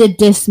 The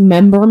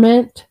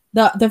dismemberment,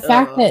 the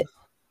fact that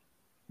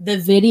the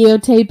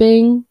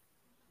videotaping,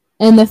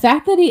 and the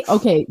fact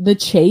that the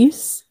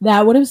chase,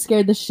 that would have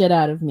scared the shit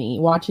out of me,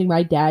 watching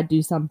my dad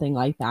do something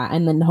like that.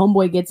 And then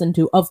homeboy gets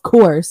into, of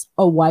course,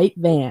 a white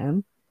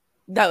van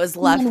that was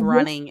left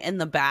running in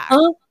the back.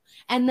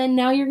 And then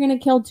now you're going to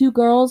kill 2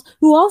 girls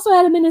who also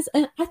had him in his...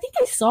 And I think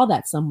I saw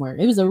that somewhere.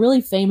 It was a really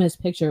famous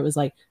picture. It was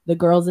like the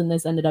girls in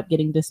this ended up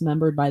getting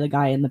dismembered by the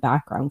guy in the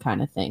background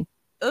kind of thing.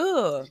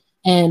 Ugh.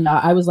 And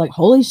I was like,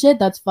 holy shit,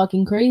 that's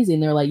fucking crazy.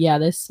 And they're like, yeah,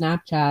 this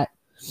Snapchat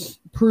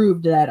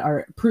proved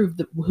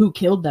who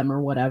killed them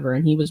or whatever.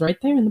 And he was right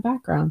there in the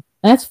background.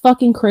 That's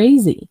fucking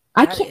crazy.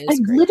 I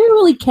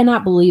literally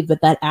cannot believe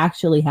that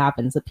actually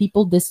happens. That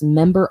people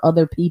dismember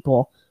other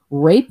people,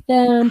 rape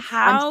them.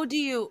 How do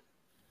you...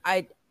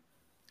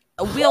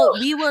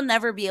 We will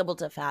never be able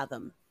to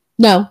fathom.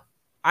 No.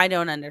 I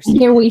don't understand.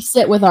 Here we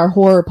sit with our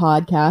horror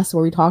podcast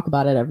where we talk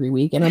about it every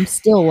week, and I'm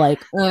still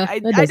like, I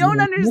don't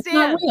understand. It's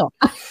not real.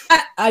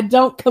 I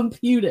don't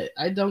compute it.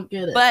 I don't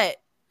get it. But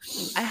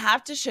I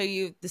have to show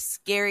you the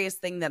scariest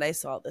thing that I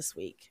saw this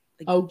week.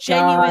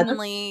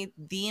 Genuinely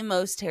the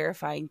most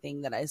terrifying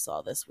thing that I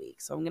saw this week.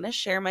 So I'm going to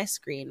share my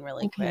screen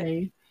really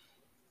quick.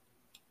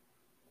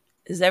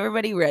 Is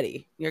everybody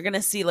ready? You're going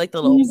to see like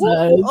the little...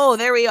 Oh,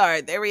 there we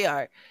are. There we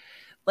are.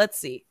 Let's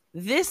see.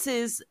 This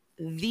is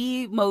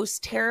the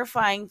most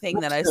terrifying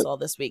thing that I saw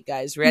this week,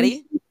 guys.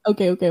 Ready?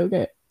 Okay.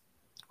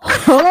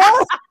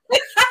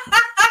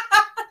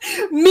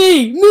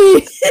 Me.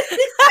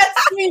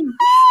 That's me.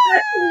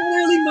 That's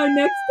literally my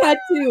next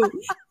tattoo.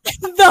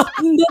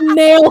 The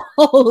nail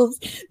holes,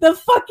 the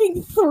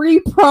fucking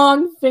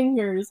 3-pronged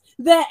fingers,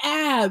 the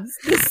abs,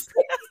 the 6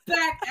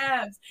 Six-pack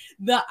abs.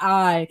 The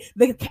eye.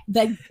 The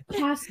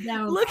cast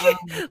down. Look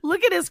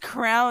at his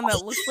crown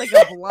that looks like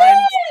a blunt.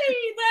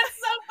 That's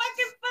so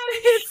fucking funny.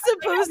 It's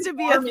supposed to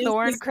be a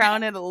thorn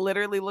crown, and it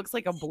literally looks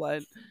like a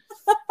blunt.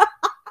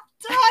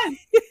 It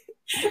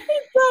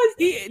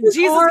does.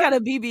 Jesus got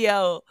a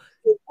BBL.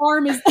 His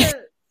arm is.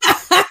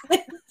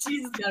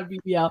 Jesus got a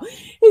BBL.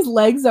 His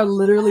legs are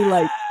literally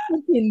like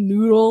fucking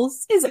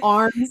noodles. His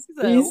arms is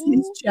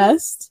his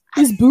chest.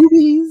 His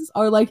boobies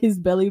are like his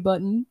belly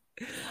button.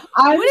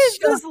 What is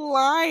this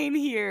line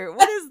here?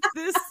 What is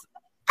this?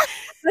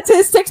 That's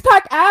his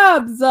six-pack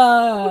abs.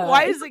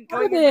 Why is it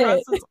going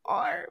across his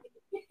arm?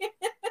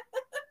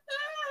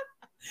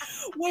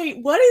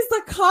 Wait, what is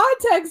the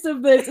context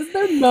of this? Is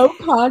there no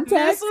context?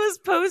 This was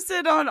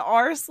posted on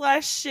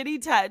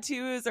r/shitty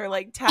tattoos or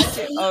like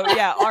tattoo. Oh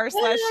yeah,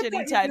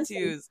 r/shitty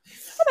tattoos. I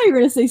thought you were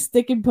gonna say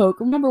stick and poke.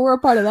 Remember, we're a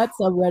part of that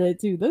subreddit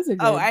too. Those are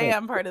good. Oh, I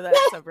am part of that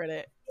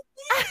subreddit.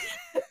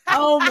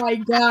 Oh my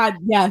god,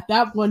 yeah,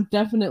 that one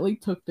definitely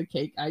took the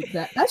cake.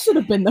 That should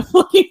have been the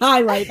fucking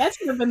highlight. That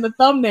should have been the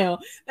thumbnail.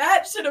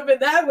 That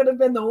would have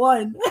been the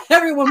one.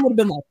 Everyone would have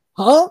been like,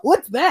 huh?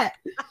 What's that?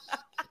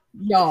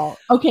 Y'all.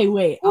 Okay,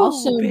 wait. I'll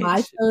show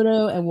my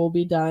photo and we'll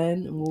be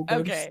done. And we'll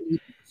go to sleep.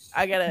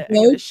 I gotta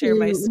share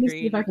my screen. Let me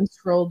see if I can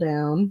scroll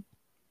down.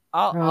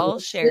 I'll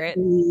share it.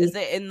 Is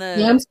it in the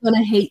Sam's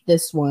gonna hate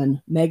this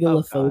one.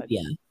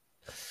 Megalophobia.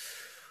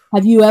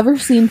 Have you ever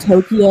seen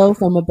Tokyo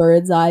from a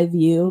bird's eye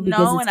view?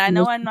 No, and I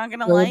know I'm not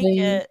gonna like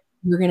it.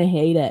 You're gonna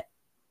hate it.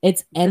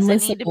 It's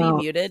endless. Does it need to be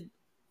muted?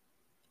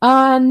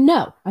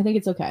 No. I think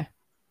it's okay.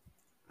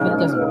 But it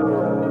doesn't work.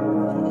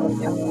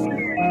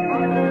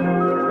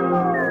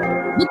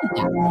 Look at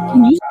that.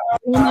 Can you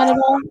see that at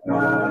all?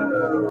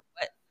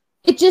 What?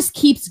 It just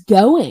keeps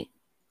going.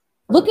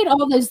 Look at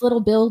all those little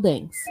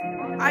buildings.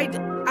 I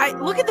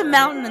look at the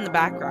mountain in the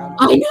background.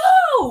 I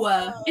know,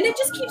 and it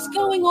just keeps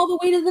going all the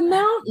way to the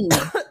mountain.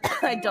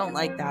 I don't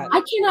like that.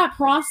 I cannot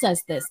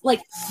process this.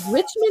 Like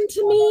Richmond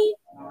to me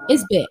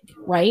is big,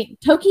 right?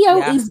 Tokyo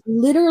is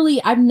literally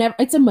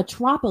it's a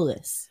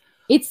metropolis.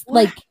 It's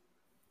like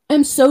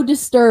I'm so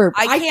disturbed.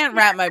 I can't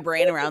wrap my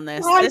brain around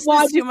this. This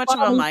is too much of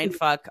a mind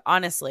fuck,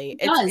 honestly.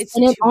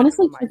 It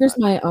honestly triggers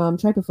my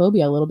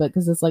trypophobia a little bit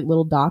because it's like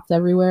little dots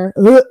everywhere.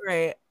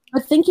 Right.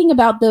 But thinking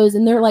about those,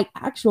 and they're like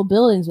actual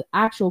buildings with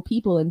actual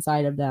people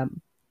inside of them.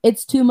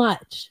 It's too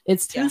much.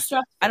 It's too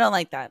stressful. I don't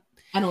like that.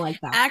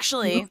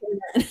 Actually,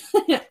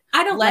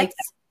 I don't like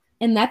that.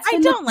 And that's I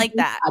don't like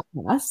that.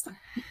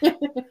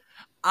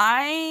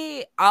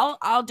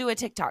 I'll do a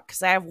TikTok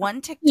because I have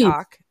one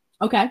TikTok.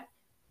 Okay.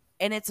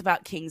 And it's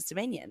about King's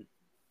Dominion.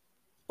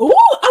 Oh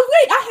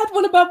wait, I had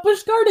one about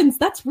Busch Gardens.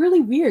 That's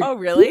really weird. Oh,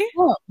 really?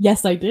 Oh,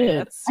 yes, I did.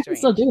 That's I can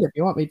still do it if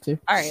you want me to.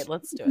 All right,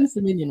 let's do King's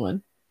Dominion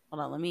one.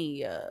 Hold on, let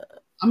me.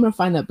 I'm gonna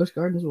find that Busch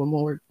Gardens one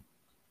more.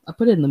 I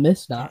put it in the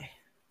mist doc. Okay.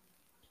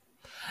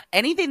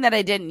 Anything that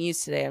I didn't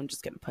use today, I'm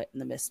just gonna put in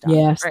the mist doc.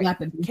 Yeah,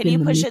 slap it. Can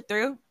you push it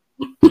through?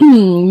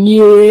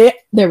 Yeah,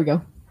 there we go.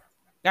 All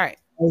right.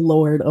 Oh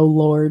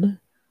Lord,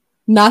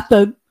 not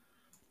the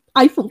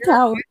Eiffel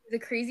Tower. The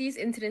craziest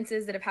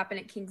incidences that have happened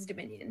at King's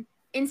Dominion.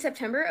 In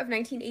September of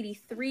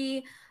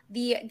 1983,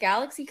 the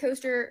Galaxy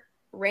coaster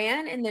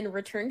ran and then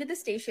returned to the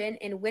station,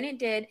 and when it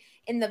did,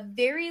 in the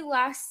very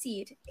last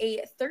seat,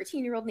 a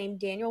 13-year-old named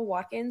Daniel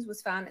Watkins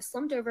was found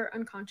slumped over,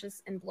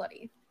 unconscious, and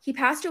bloody. He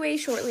passed away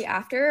shortly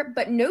after,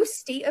 but no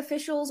state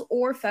officials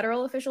or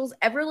federal officials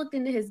ever looked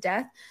into his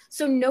death,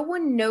 so no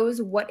one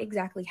knows what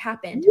exactly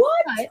happened.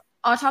 What? But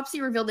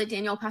autopsy revealed that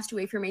Daniel passed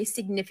away from a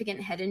significant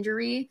head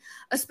injury.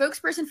 A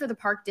spokesperson for the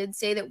park did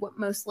say that what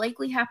most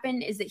likely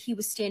happened is that he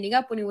was standing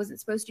up when he wasn't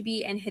supposed to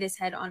be and hit his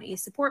head on a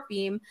support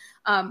beam.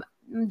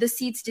 The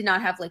seats did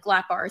not have like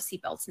lap bars,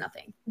 seatbelts,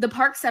 nothing. The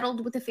park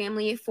settled with the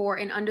family for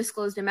an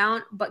undisclosed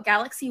amount, but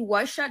Galaxy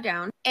was shut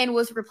down and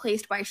was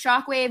replaced by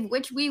Shockwave,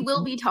 which we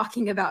will be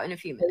talking about in a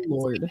few minutes.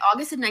 In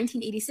August of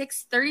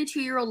 1986,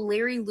 32-year-old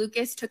Larry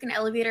Lucas took an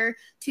elevator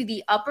to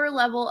the upper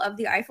level of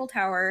the Eiffel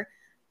Tower,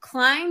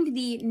 climbed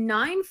the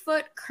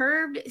 9-foot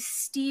curved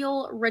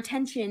steel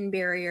retention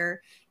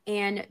barrier,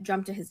 and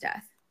jumped to his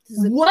death. This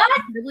is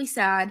incredibly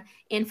sad,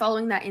 and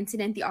following that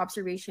incident, the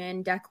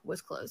observation deck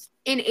was closed.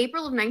 In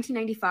April of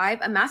 1995,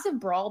 a massive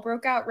brawl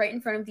broke out right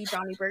in front of the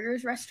Johnny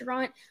Burgers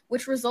restaurant,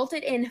 which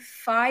resulted in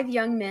 5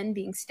 young men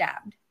being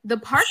stabbed. The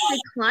park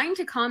declined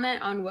to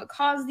comment on what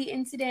caused the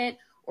incident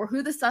or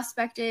who the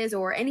suspect is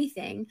or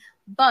anything,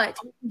 but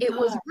it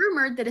was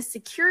rumored that a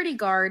security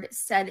guard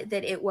said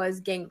that it was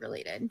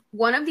gang-related.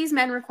 One of these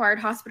men required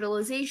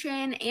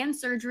hospitalization and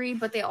surgery,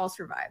 but they all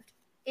survived.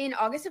 In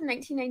August of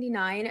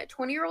 1999,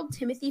 20-year-old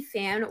Timothy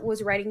Fan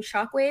was riding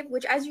Shockwave,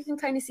 which, as you can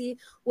kind of see,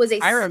 was a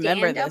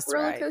stand-up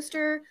roller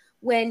coaster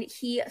when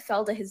he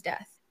fell to his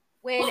death.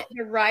 When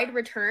the ride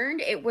returned,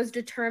 it was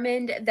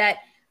determined that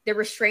the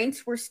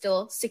restraints were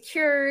still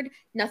secured,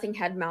 nothing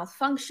had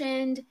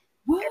malfunctioned,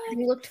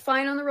 everything looked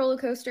fine on the roller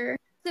coaster.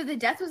 So the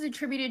death was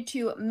attributed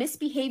to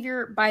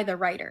misbehavior by the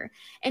rider.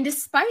 And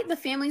despite the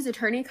family's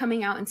attorney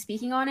coming out and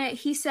speaking on it,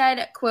 he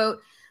said, quote,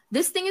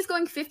 This thing is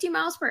going 50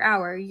 miles per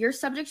hour. You're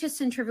subject to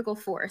centrifugal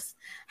force.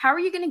 How are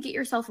you going to get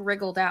yourself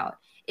wriggled out?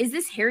 Is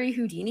this Harry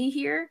Houdini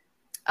here?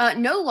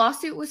 No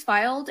lawsuit was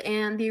filed,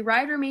 and the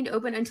ride remained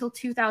open until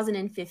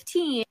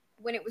 2015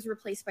 when it was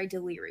replaced by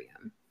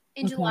delirium.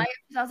 In July of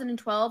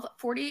 2012,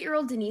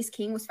 48-year-old Denise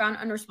King was found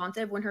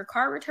unresponsive when her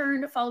car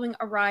returned following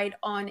a ride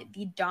on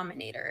the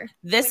Dominator.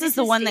 This is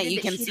the one that you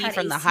can see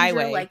from the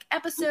highway. Like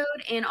episode,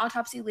 and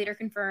autopsy later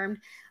confirmed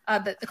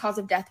that the cause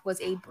of death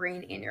was a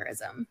brain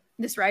aneurysm.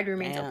 This ride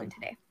remains open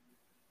today.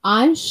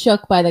 I'm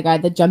shook by the guy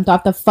that jumped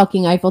off the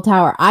fucking Eiffel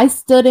Tower. I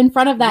stood in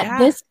front of that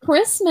this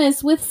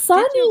Christmas with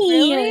Sunny.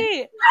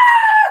 Really?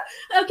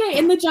 Okay,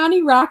 in the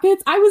Johnny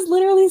Rockets, I was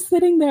literally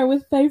sitting there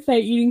with Feifei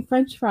eating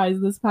French fries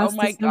this past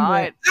December.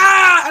 God.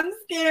 I'm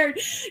scared.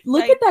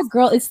 Look at that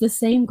girl. It's the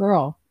same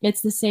girl.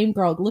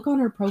 Look on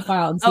her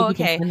profile and see if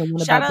you can find the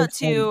one Shout about out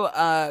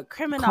to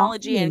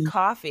Criminology and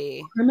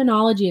Coffee.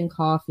 Criminology and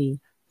Coffee.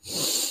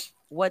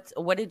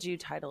 What did you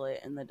title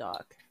it in the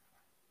doc?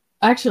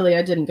 Actually,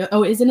 I didn't go.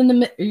 Oh, is it in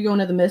the? Are you going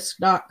to the MISC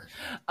doc?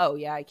 Oh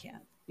yeah, I can.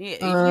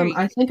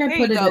 I think I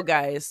put it.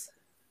 Guys.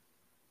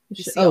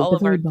 You see all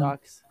of our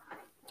docs.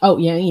 Oh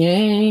yeah,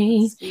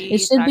 yay! It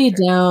should be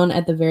down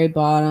at the very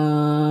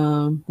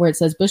bottom where it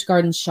says Busch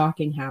Gardens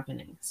shocking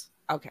happenings.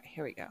 Okay,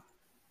 here we go.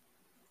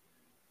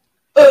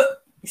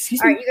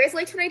 All right, you guys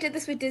liked when I did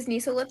this with Disney,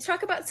 so let's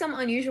talk about some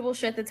unusual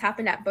shit that's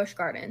happened at Busch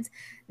Gardens.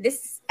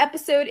 This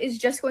episode is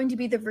just going to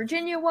be the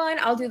Virginia one.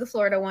 I'll do the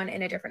Florida one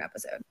in a different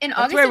episode. In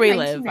August where of we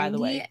 1990, live, by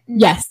the way.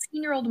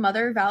 19-year-old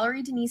mother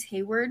Valerie Denise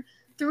Hayward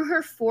threw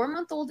her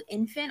 4-month-old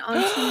infant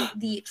onto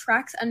the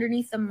tracks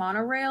underneath the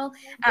monorail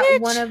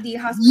at one of the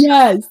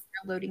hospital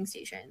loading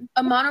stations.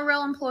 A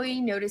monorail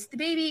employee noticed the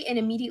baby and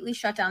immediately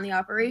shut down the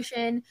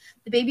operation.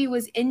 The baby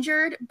was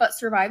injured but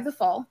survived the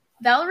fall.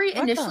 Valerie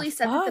initially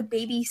said that the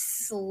baby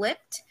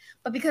slipped,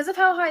 but because of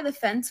how high the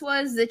fence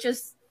was,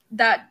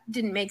 that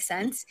didn't make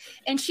sense.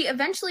 And she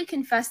eventually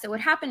confessed that what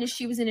happened is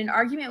she was in an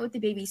argument with the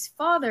baby's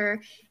father,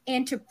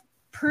 and to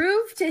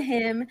prove to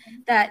him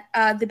that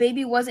the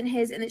baby wasn't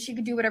his and that she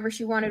could do whatever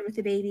she wanted with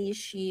the baby,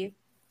 she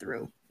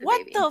threw the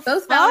baby.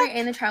 Both Valerie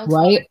and the child's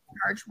father were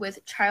charged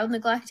with child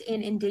neglect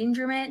and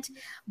endangerment,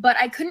 but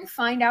I couldn't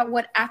find out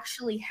what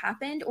actually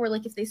happened or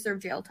like if they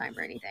served jail time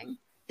or anything.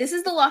 This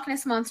is the Loch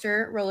Ness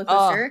Monster roller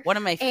coaster. One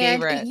of my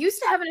favorites. And it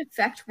used to have an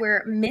effect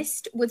where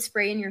mist would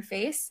spray in your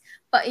face.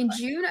 But in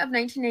June of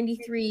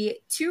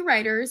 1993, 2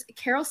 riders,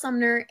 Carol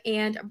Sumner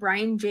and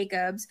Brian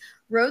Jacobs,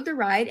 rode the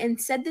ride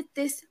and said that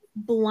this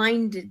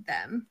blinded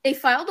them. They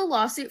filed a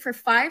lawsuit for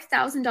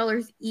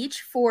 $5,000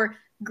 each for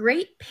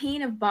great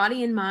pain of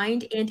body and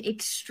mind and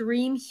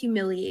extreme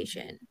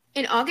humiliation.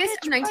 In August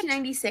of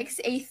 1996,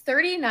 a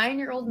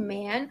 39-year-old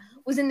man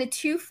was in the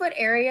 2-foot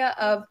area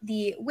of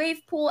the wave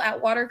pool at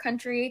Water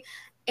Country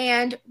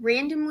and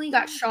randomly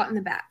got shot in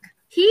the back.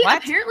 He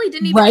apparently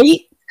didn't even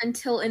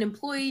until an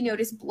employee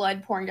noticed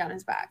blood pouring down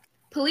his back.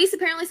 Police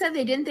apparently said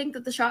they didn't think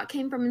that the shot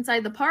came from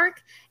inside the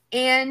park,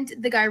 and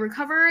the guy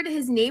recovered.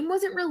 His name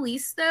wasn't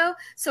released, though,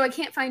 so I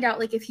can't find out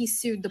like if he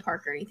sued the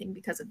park or anything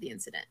because of the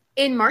incident.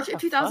 In March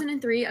of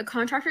 2003, a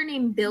contractor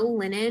named Bill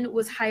Lennon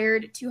was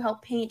hired to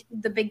help paint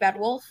the Big Bad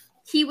Wolf.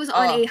 He was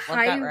on a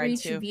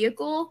high-reach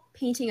vehicle,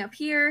 painting up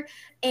here,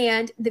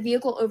 and the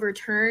vehicle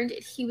overturned.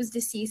 He was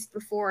deceased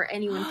before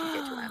anyone could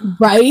get to him.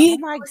 Oh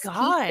my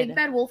God. Big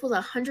Bad Wolf was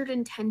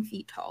 110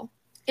 feet tall.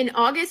 In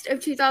August of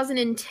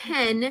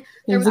 2010,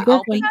 there was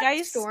a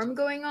big storm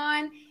going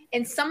on,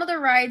 and some of the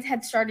rides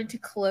had started to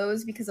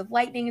close because of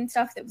lightning and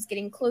stuff that was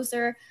getting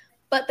closer.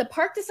 But the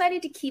park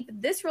decided to keep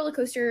this roller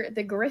coaster,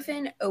 the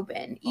Griffin,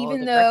 open,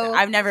 even though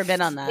I've never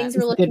been on that. Things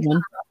were looking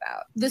rough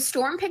out. The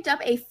storm picked up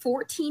a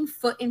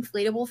 14-foot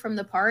inflatable from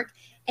the park,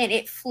 and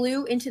it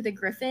flew into the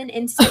Griffin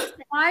and sent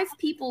 5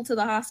 people to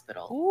the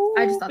hospital.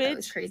 Ooh, I just thought that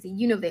was crazy.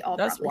 You know, they all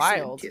probably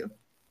wild too.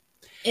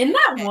 Isn't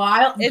that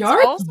wild? It's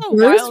Garth also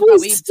Brooks wild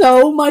was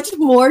so much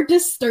more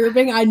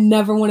disturbing. I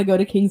never want to go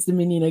to King's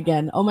Dominion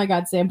again. Oh my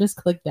God, Sam just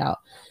clicked out.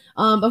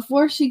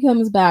 Before she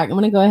comes back, I'm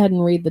going to go ahead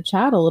and read the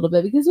chat a little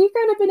bit because we've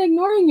kind of been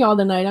ignoring y'all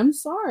tonight. I'm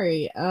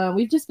sorry.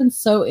 We've just been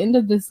so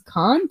into this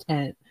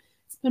content.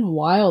 It's been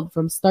wild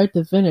from start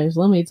to finish.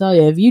 Let me tell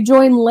you, if you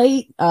join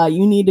late,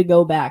 you need to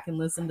go back and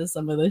listen to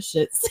some of this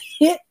shit.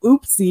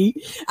 Oopsie.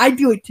 I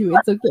do it too.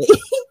 It's okay.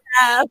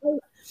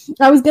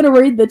 I was going to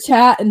read the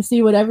chat and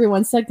see what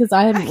everyone said because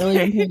I haven't really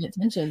been paying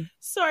attention.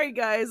 Sorry,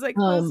 guys. I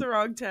closed the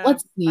wrong tab.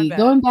 Let's see.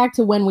 Going back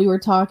to when we were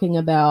talking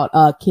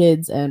about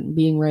kids and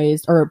being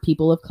raised, or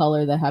people of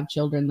color that have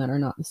children that are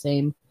not the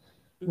same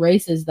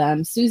race as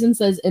them. Susan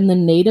says, in the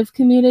Native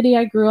community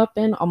I grew up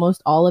in,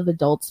 almost all of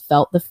adults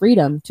felt the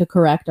freedom to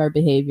correct our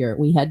behavior.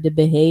 We had to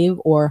behave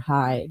or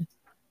hide.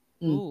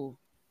 Ooh.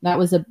 That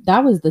was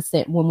the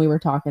same when we were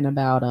talking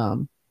about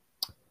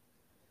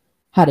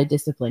how to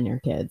discipline your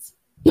kids.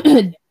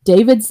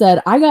 David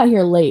said, I got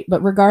here late,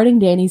 but regarding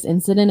Danny's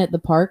incident at the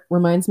park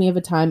reminds me of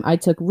a time I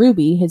took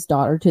Ruby, his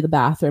daughter, to the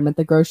bathroom at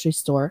the grocery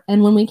store.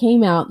 And when we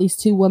came out, these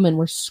 2 women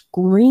were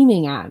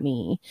screaming at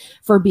me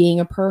for being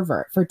a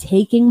pervert, for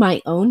taking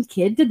my own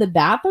kid to the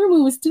bathroom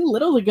who was too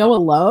little to go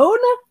alone.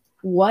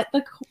 What?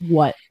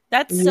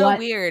 That's so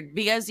weird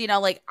because, you know,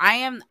 like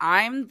I'm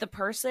the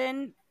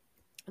person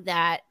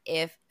that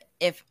if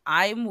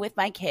I'm with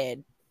my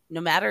kid,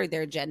 no matter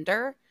their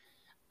gender,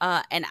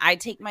 and I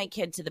take my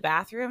kid to the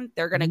bathroom,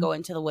 they're going to go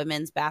into the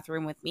women's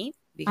bathroom with me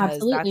because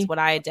that's what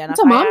I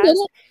identify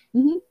as.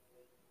 Mm-hmm.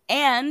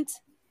 And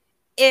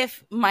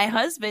if my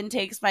husband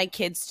takes my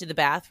kids to the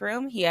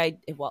bathroom,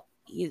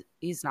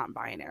 he's not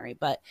binary,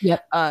 but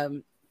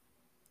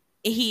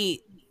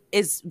he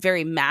is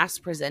very mass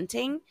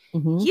presenting.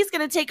 Mm-hmm. He's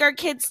going to take our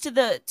kids to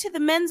the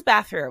men's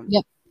bathroom.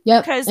 Yep.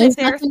 Because there's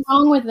nothing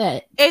wrong with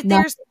it.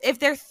 If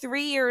they're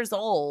 3 years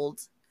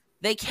old,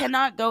 they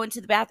cannot go into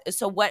the bathroom.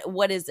 So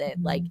what is it?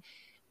 Mm-hmm. Like,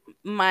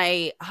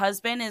 my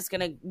husband is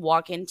going to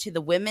walk into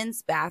the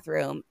women's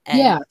bathroom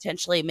and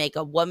potentially make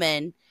a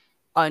woman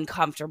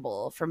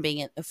uncomfortable for being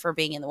in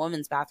the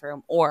women's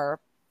bathroom, or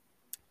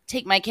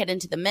take my kid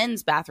into the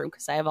men's bathroom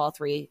because I have all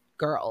 3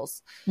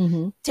 girls.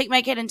 Mm-hmm. Take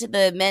my kid into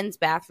the men's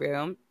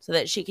bathroom so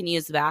that she can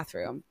use the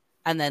bathroom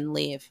and then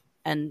leave.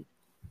 And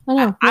I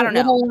know. I don't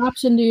know. What other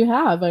option do you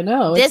have? I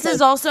know. This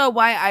is also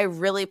why I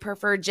really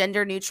prefer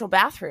gender neutral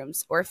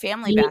bathrooms or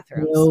family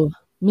bathrooms.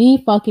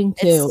 Me fucking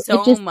too. It's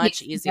so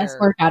much easier. Best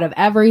work out of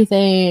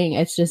everything.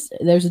 It's just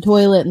there's a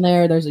toilet in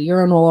there. There's a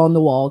urinal on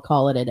the wall.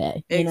 Call it a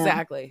day.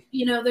 Exactly.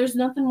 You know, there's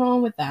nothing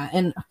wrong with that.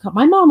 And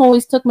my mom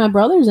always took my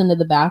brothers into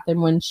the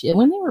bathroom when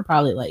they were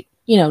probably like,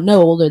 you know,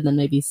 no older than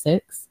maybe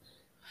 6.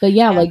 But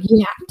yeah, like you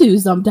have to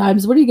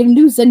sometimes. What are you going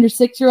to do? Send your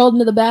 6-year-old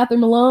into the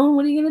bathroom alone?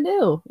 What are you going to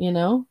do? You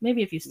know,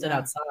 maybe if you stood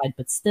outside,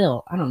 but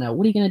still, I don't know.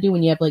 What are you going to do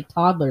when you have like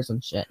toddlers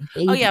and shit?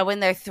 Babies? Oh yeah, when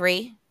they're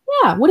 3.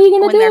 Yeah, what are you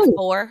going to do? When they're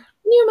 4.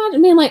 Can you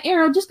imagine being like,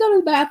 Arrow, just go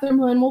to the bathroom,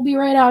 hon. We'll be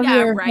right out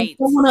here. Right.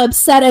 I don't want to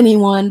upset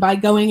anyone by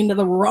going into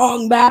the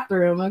wrong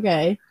bathroom.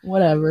 Okay,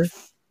 whatever.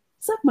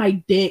 Suck my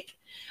dick.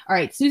 All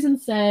right, Susan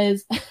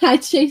says, I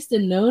chased a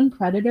known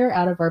predator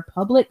out of our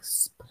public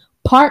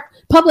park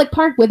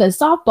with a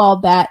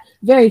softball bat.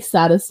 Very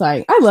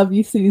satisfying. I love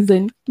you,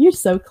 Susan. You're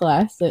so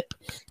classic.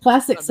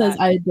 Classic says,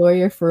 I adore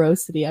your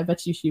ferocity. I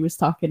bet you she was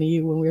talking to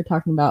you when we were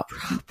talking about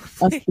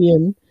us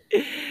being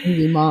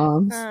movie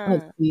moms.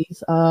 Let's see.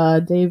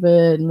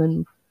 David, and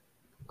then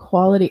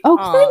quality. Oh,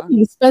 thank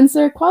you,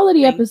 Spencer.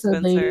 Quality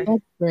episode, lady.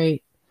 That's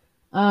great.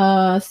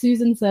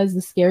 Susan says,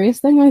 the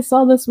scariest thing I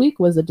saw this week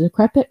was a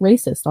decrepit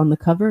racist on the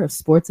cover of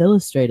Sports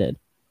Illustrated.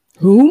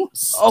 Whom?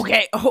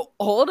 Okay,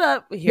 hold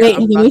up. Here, wait,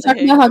 can we talk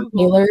about how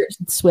Taylor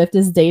Swift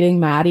is dating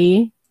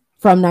Maddie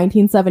from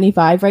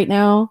 1975 right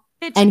now?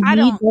 Bitch, and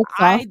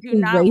I do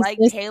not like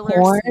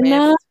Taylor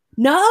Swift.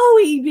 No,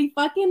 he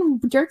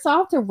fucking jerks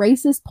off to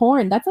racist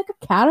porn. That's like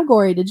a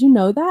category. Did you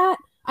know that?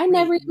 I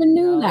never even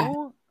knew that.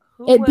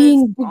 It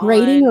being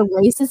degrading or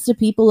racist to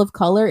people of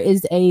color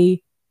is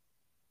a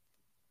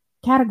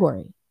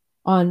category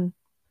on,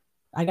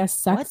 I guess,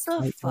 sex.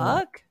 What the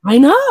fuck? I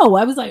know.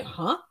 I was like,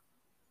 huh?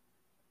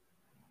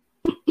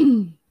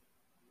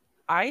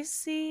 I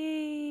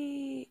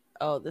see.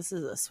 Oh, this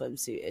is a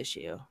swimsuit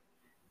issue.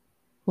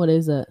 What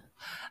is it?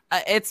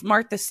 It's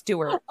Martha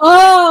Stewart.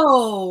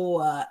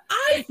 Oh,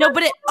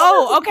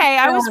 okay.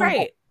 I was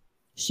right.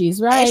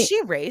 She's right. Is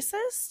she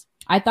racist?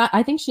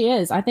 I think she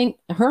is. I think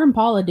her and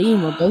Paula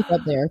Deen were both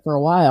up there for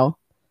a while.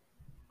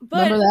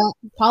 But remember that?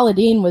 Paula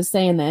Deen was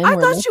saying that. I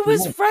thought she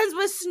was friends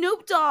with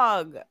Snoop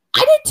Dogg. I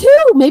did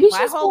too. Maybe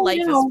my whole life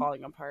is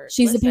falling apart.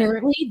 She's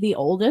apparently the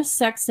oldest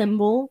sex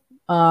symbol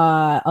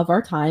of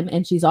our time,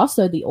 and she's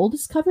also the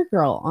oldest cover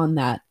girl on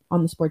the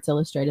Sports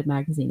Illustrated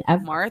magazine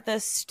ever. Martha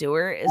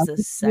Stewart is a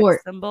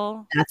sex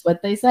symbol. That's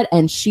what they said,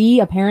 and she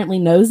apparently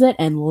knows it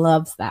and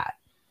loves that.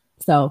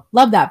 So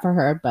love that for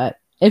her. But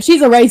if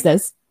she's a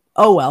racist,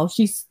 oh well,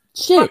 she's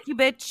shit. Fuck you,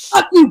 bitch.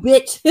 Fuck you,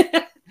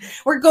 bitch.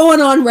 We're going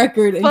on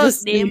record and fuck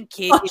just them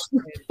kids.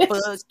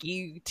 Fuck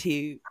you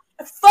too.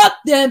 Fuck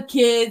them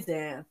kids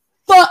and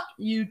fuck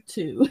you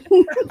too.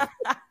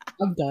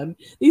 I'm done.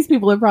 These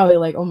people are probably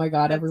like, oh my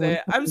god, everyone.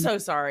 I'm so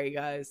sorry,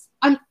 guys.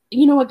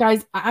 You know what,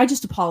 guys? I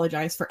just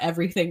apologize for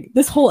everything.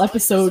 This whole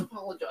episode.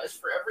 Apologize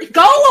for everything.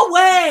 Go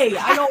away!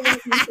 I don't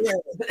want you here.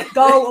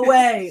 Go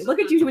away. Look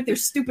at you with your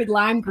stupid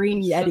lime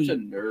green Yeti. Such a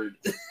nerd.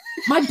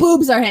 My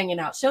boobs are hanging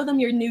out. Show them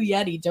your new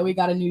Yeti. Joey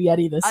got a new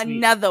Yeti this week.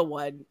 Another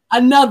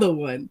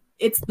one.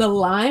 It's the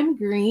lime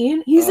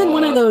green. He's in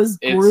one of those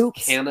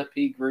groups.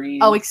 Canopy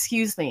green. Oh,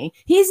 excuse me.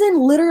 He's in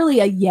literally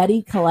a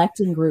Yeti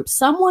collecting group.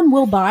 Someone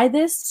will buy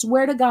this,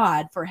 swear to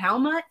God, for how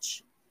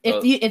much?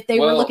 If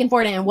they were looking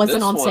for it and it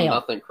wasn't on sale.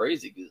 Nothing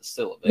crazy because it's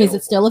still available. Because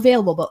it's still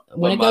available, but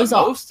when it goes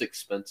off. Most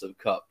expensive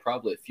cup,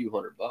 probably a few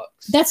 $100.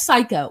 That's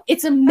psycho.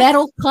 It's a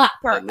metal cup.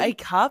 For a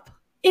cup?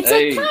 It's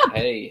a cup.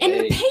 And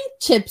the paint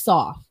chips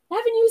off.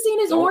 Haven't you seen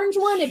his orange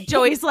one?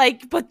 Joey's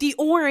like, but the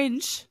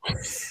orange.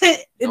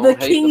 The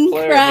king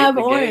crab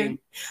orange.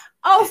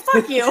 Oh,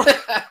 fuck you.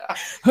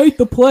 Hate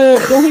the player.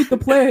 Don't hate the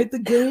player. Hate the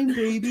game,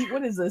 baby.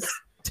 What is this?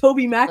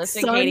 Toby Mac's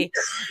son?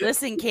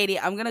 Listen, Katie,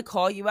 I'm going to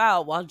call you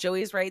out while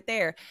Joey's right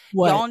there.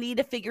 What? Y'all need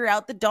to figure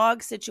out the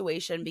dog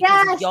situation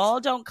because if y'all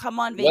don't come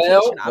on vacation.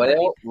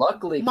 Well,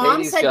 luckily,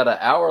 Katie's got an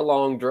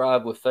hour-long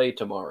drive with Faye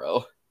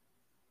tomorrow.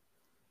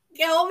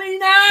 Kill me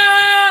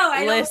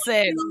now.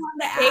 Listen,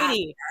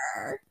 Katie,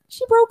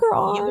 she broke her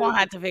arm. You won't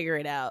have to figure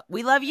it out.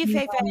 We love you,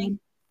 Faye Faye.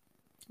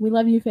 We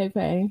love you, Faye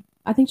Faye.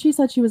 I think she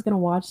said she was going to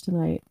watch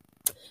tonight.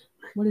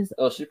 What is it?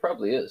 Oh, she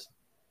probably is.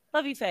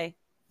 Love you, Faye.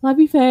 Love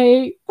you,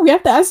 Faye. We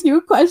have to ask you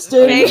a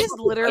question. Faye is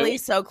literally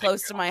so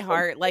close to my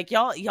heart. Like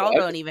y'all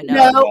don't even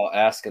know. No.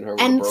 Asking her.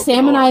 And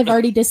Sam and I have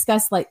already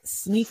discussed like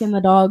sneaking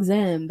the dogs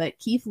in, but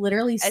Keith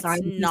literally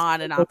signed. It's not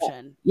an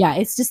option. Yeah,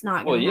 it's just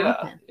not going to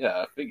happen.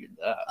 Yeah, I figured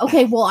that.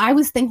 Okay, well, I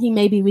was thinking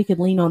maybe we could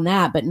lean on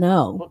that, but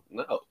no.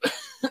 No.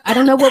 I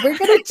don't know what we're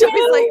gonna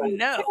do. Like,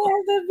 no.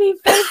 We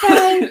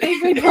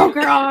broke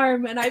her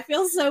arm, and I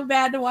feel so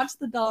bad to watch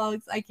the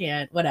dogs. I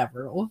can't.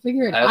 Whatever. We'll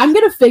figure it out. I'm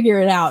gonna figure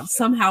it out.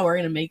 Somehow we're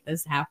gonna make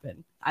this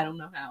happen. I don't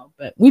know how,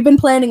 but we've been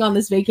planning on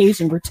this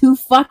vacation for too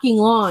fucking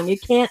long.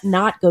 It can't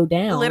not go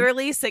down.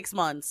 Literally 6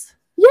 months.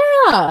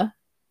 Yeah.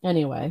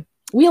 Anyway,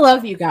 we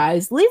love you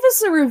guys. Leave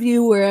us a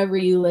review wherever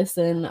you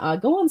listen.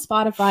 Go on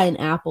Spotify and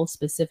Apple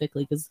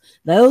specifically, because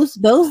those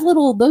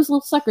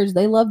little suckers,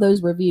 they love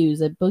those reviews.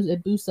 It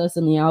boosts us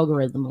in the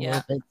algorithm a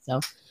little bit.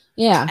 So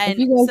yeah, and if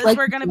you guys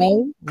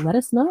let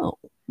us know.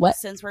 What?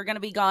 Since we're going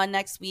to be gone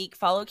next week,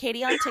 follow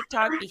Katie on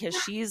TikTok because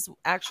she's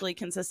actually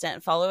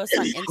consistent. Follow us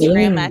on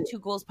Instagram at Two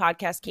Ghouls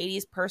Podcast.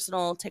 Katie's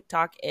personal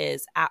TikTok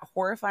is at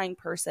Horrifying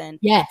Person.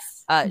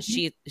 Yes.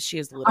 She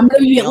is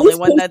literally the only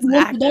one that's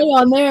active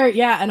on there.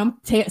 Yeah, and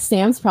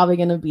Sam's probably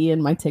going to be in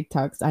my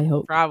TikToks, I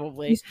hope.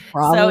 Probably.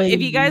 So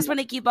if you guys want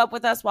to keep up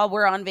with us while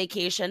we're on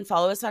vacation,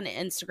 follow us on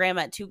Instagram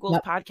at Two Ghouls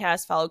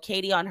Podcast. Follow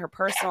Katie on her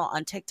personal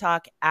on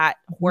TikTok at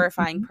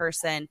Horrifying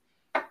Person.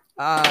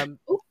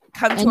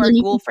 Come to our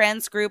Ghoul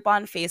Friends group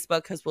on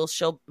Facebook because we'll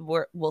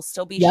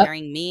still be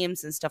sharing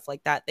memes and stuff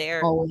like that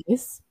there.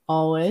 Always.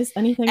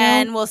 Anything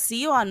and else? We'll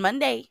see you on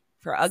Monday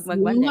for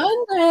Ugmug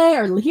Monday.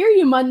 Or hear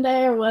you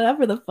Monday or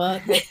whatever the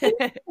fuck.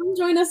 Come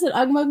join us at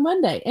Ugmug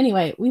Monday.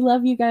 Anyway, we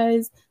love you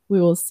guys. We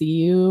will see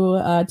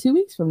you 2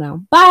 weeks from now.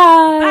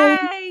 Bye.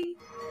 Bye.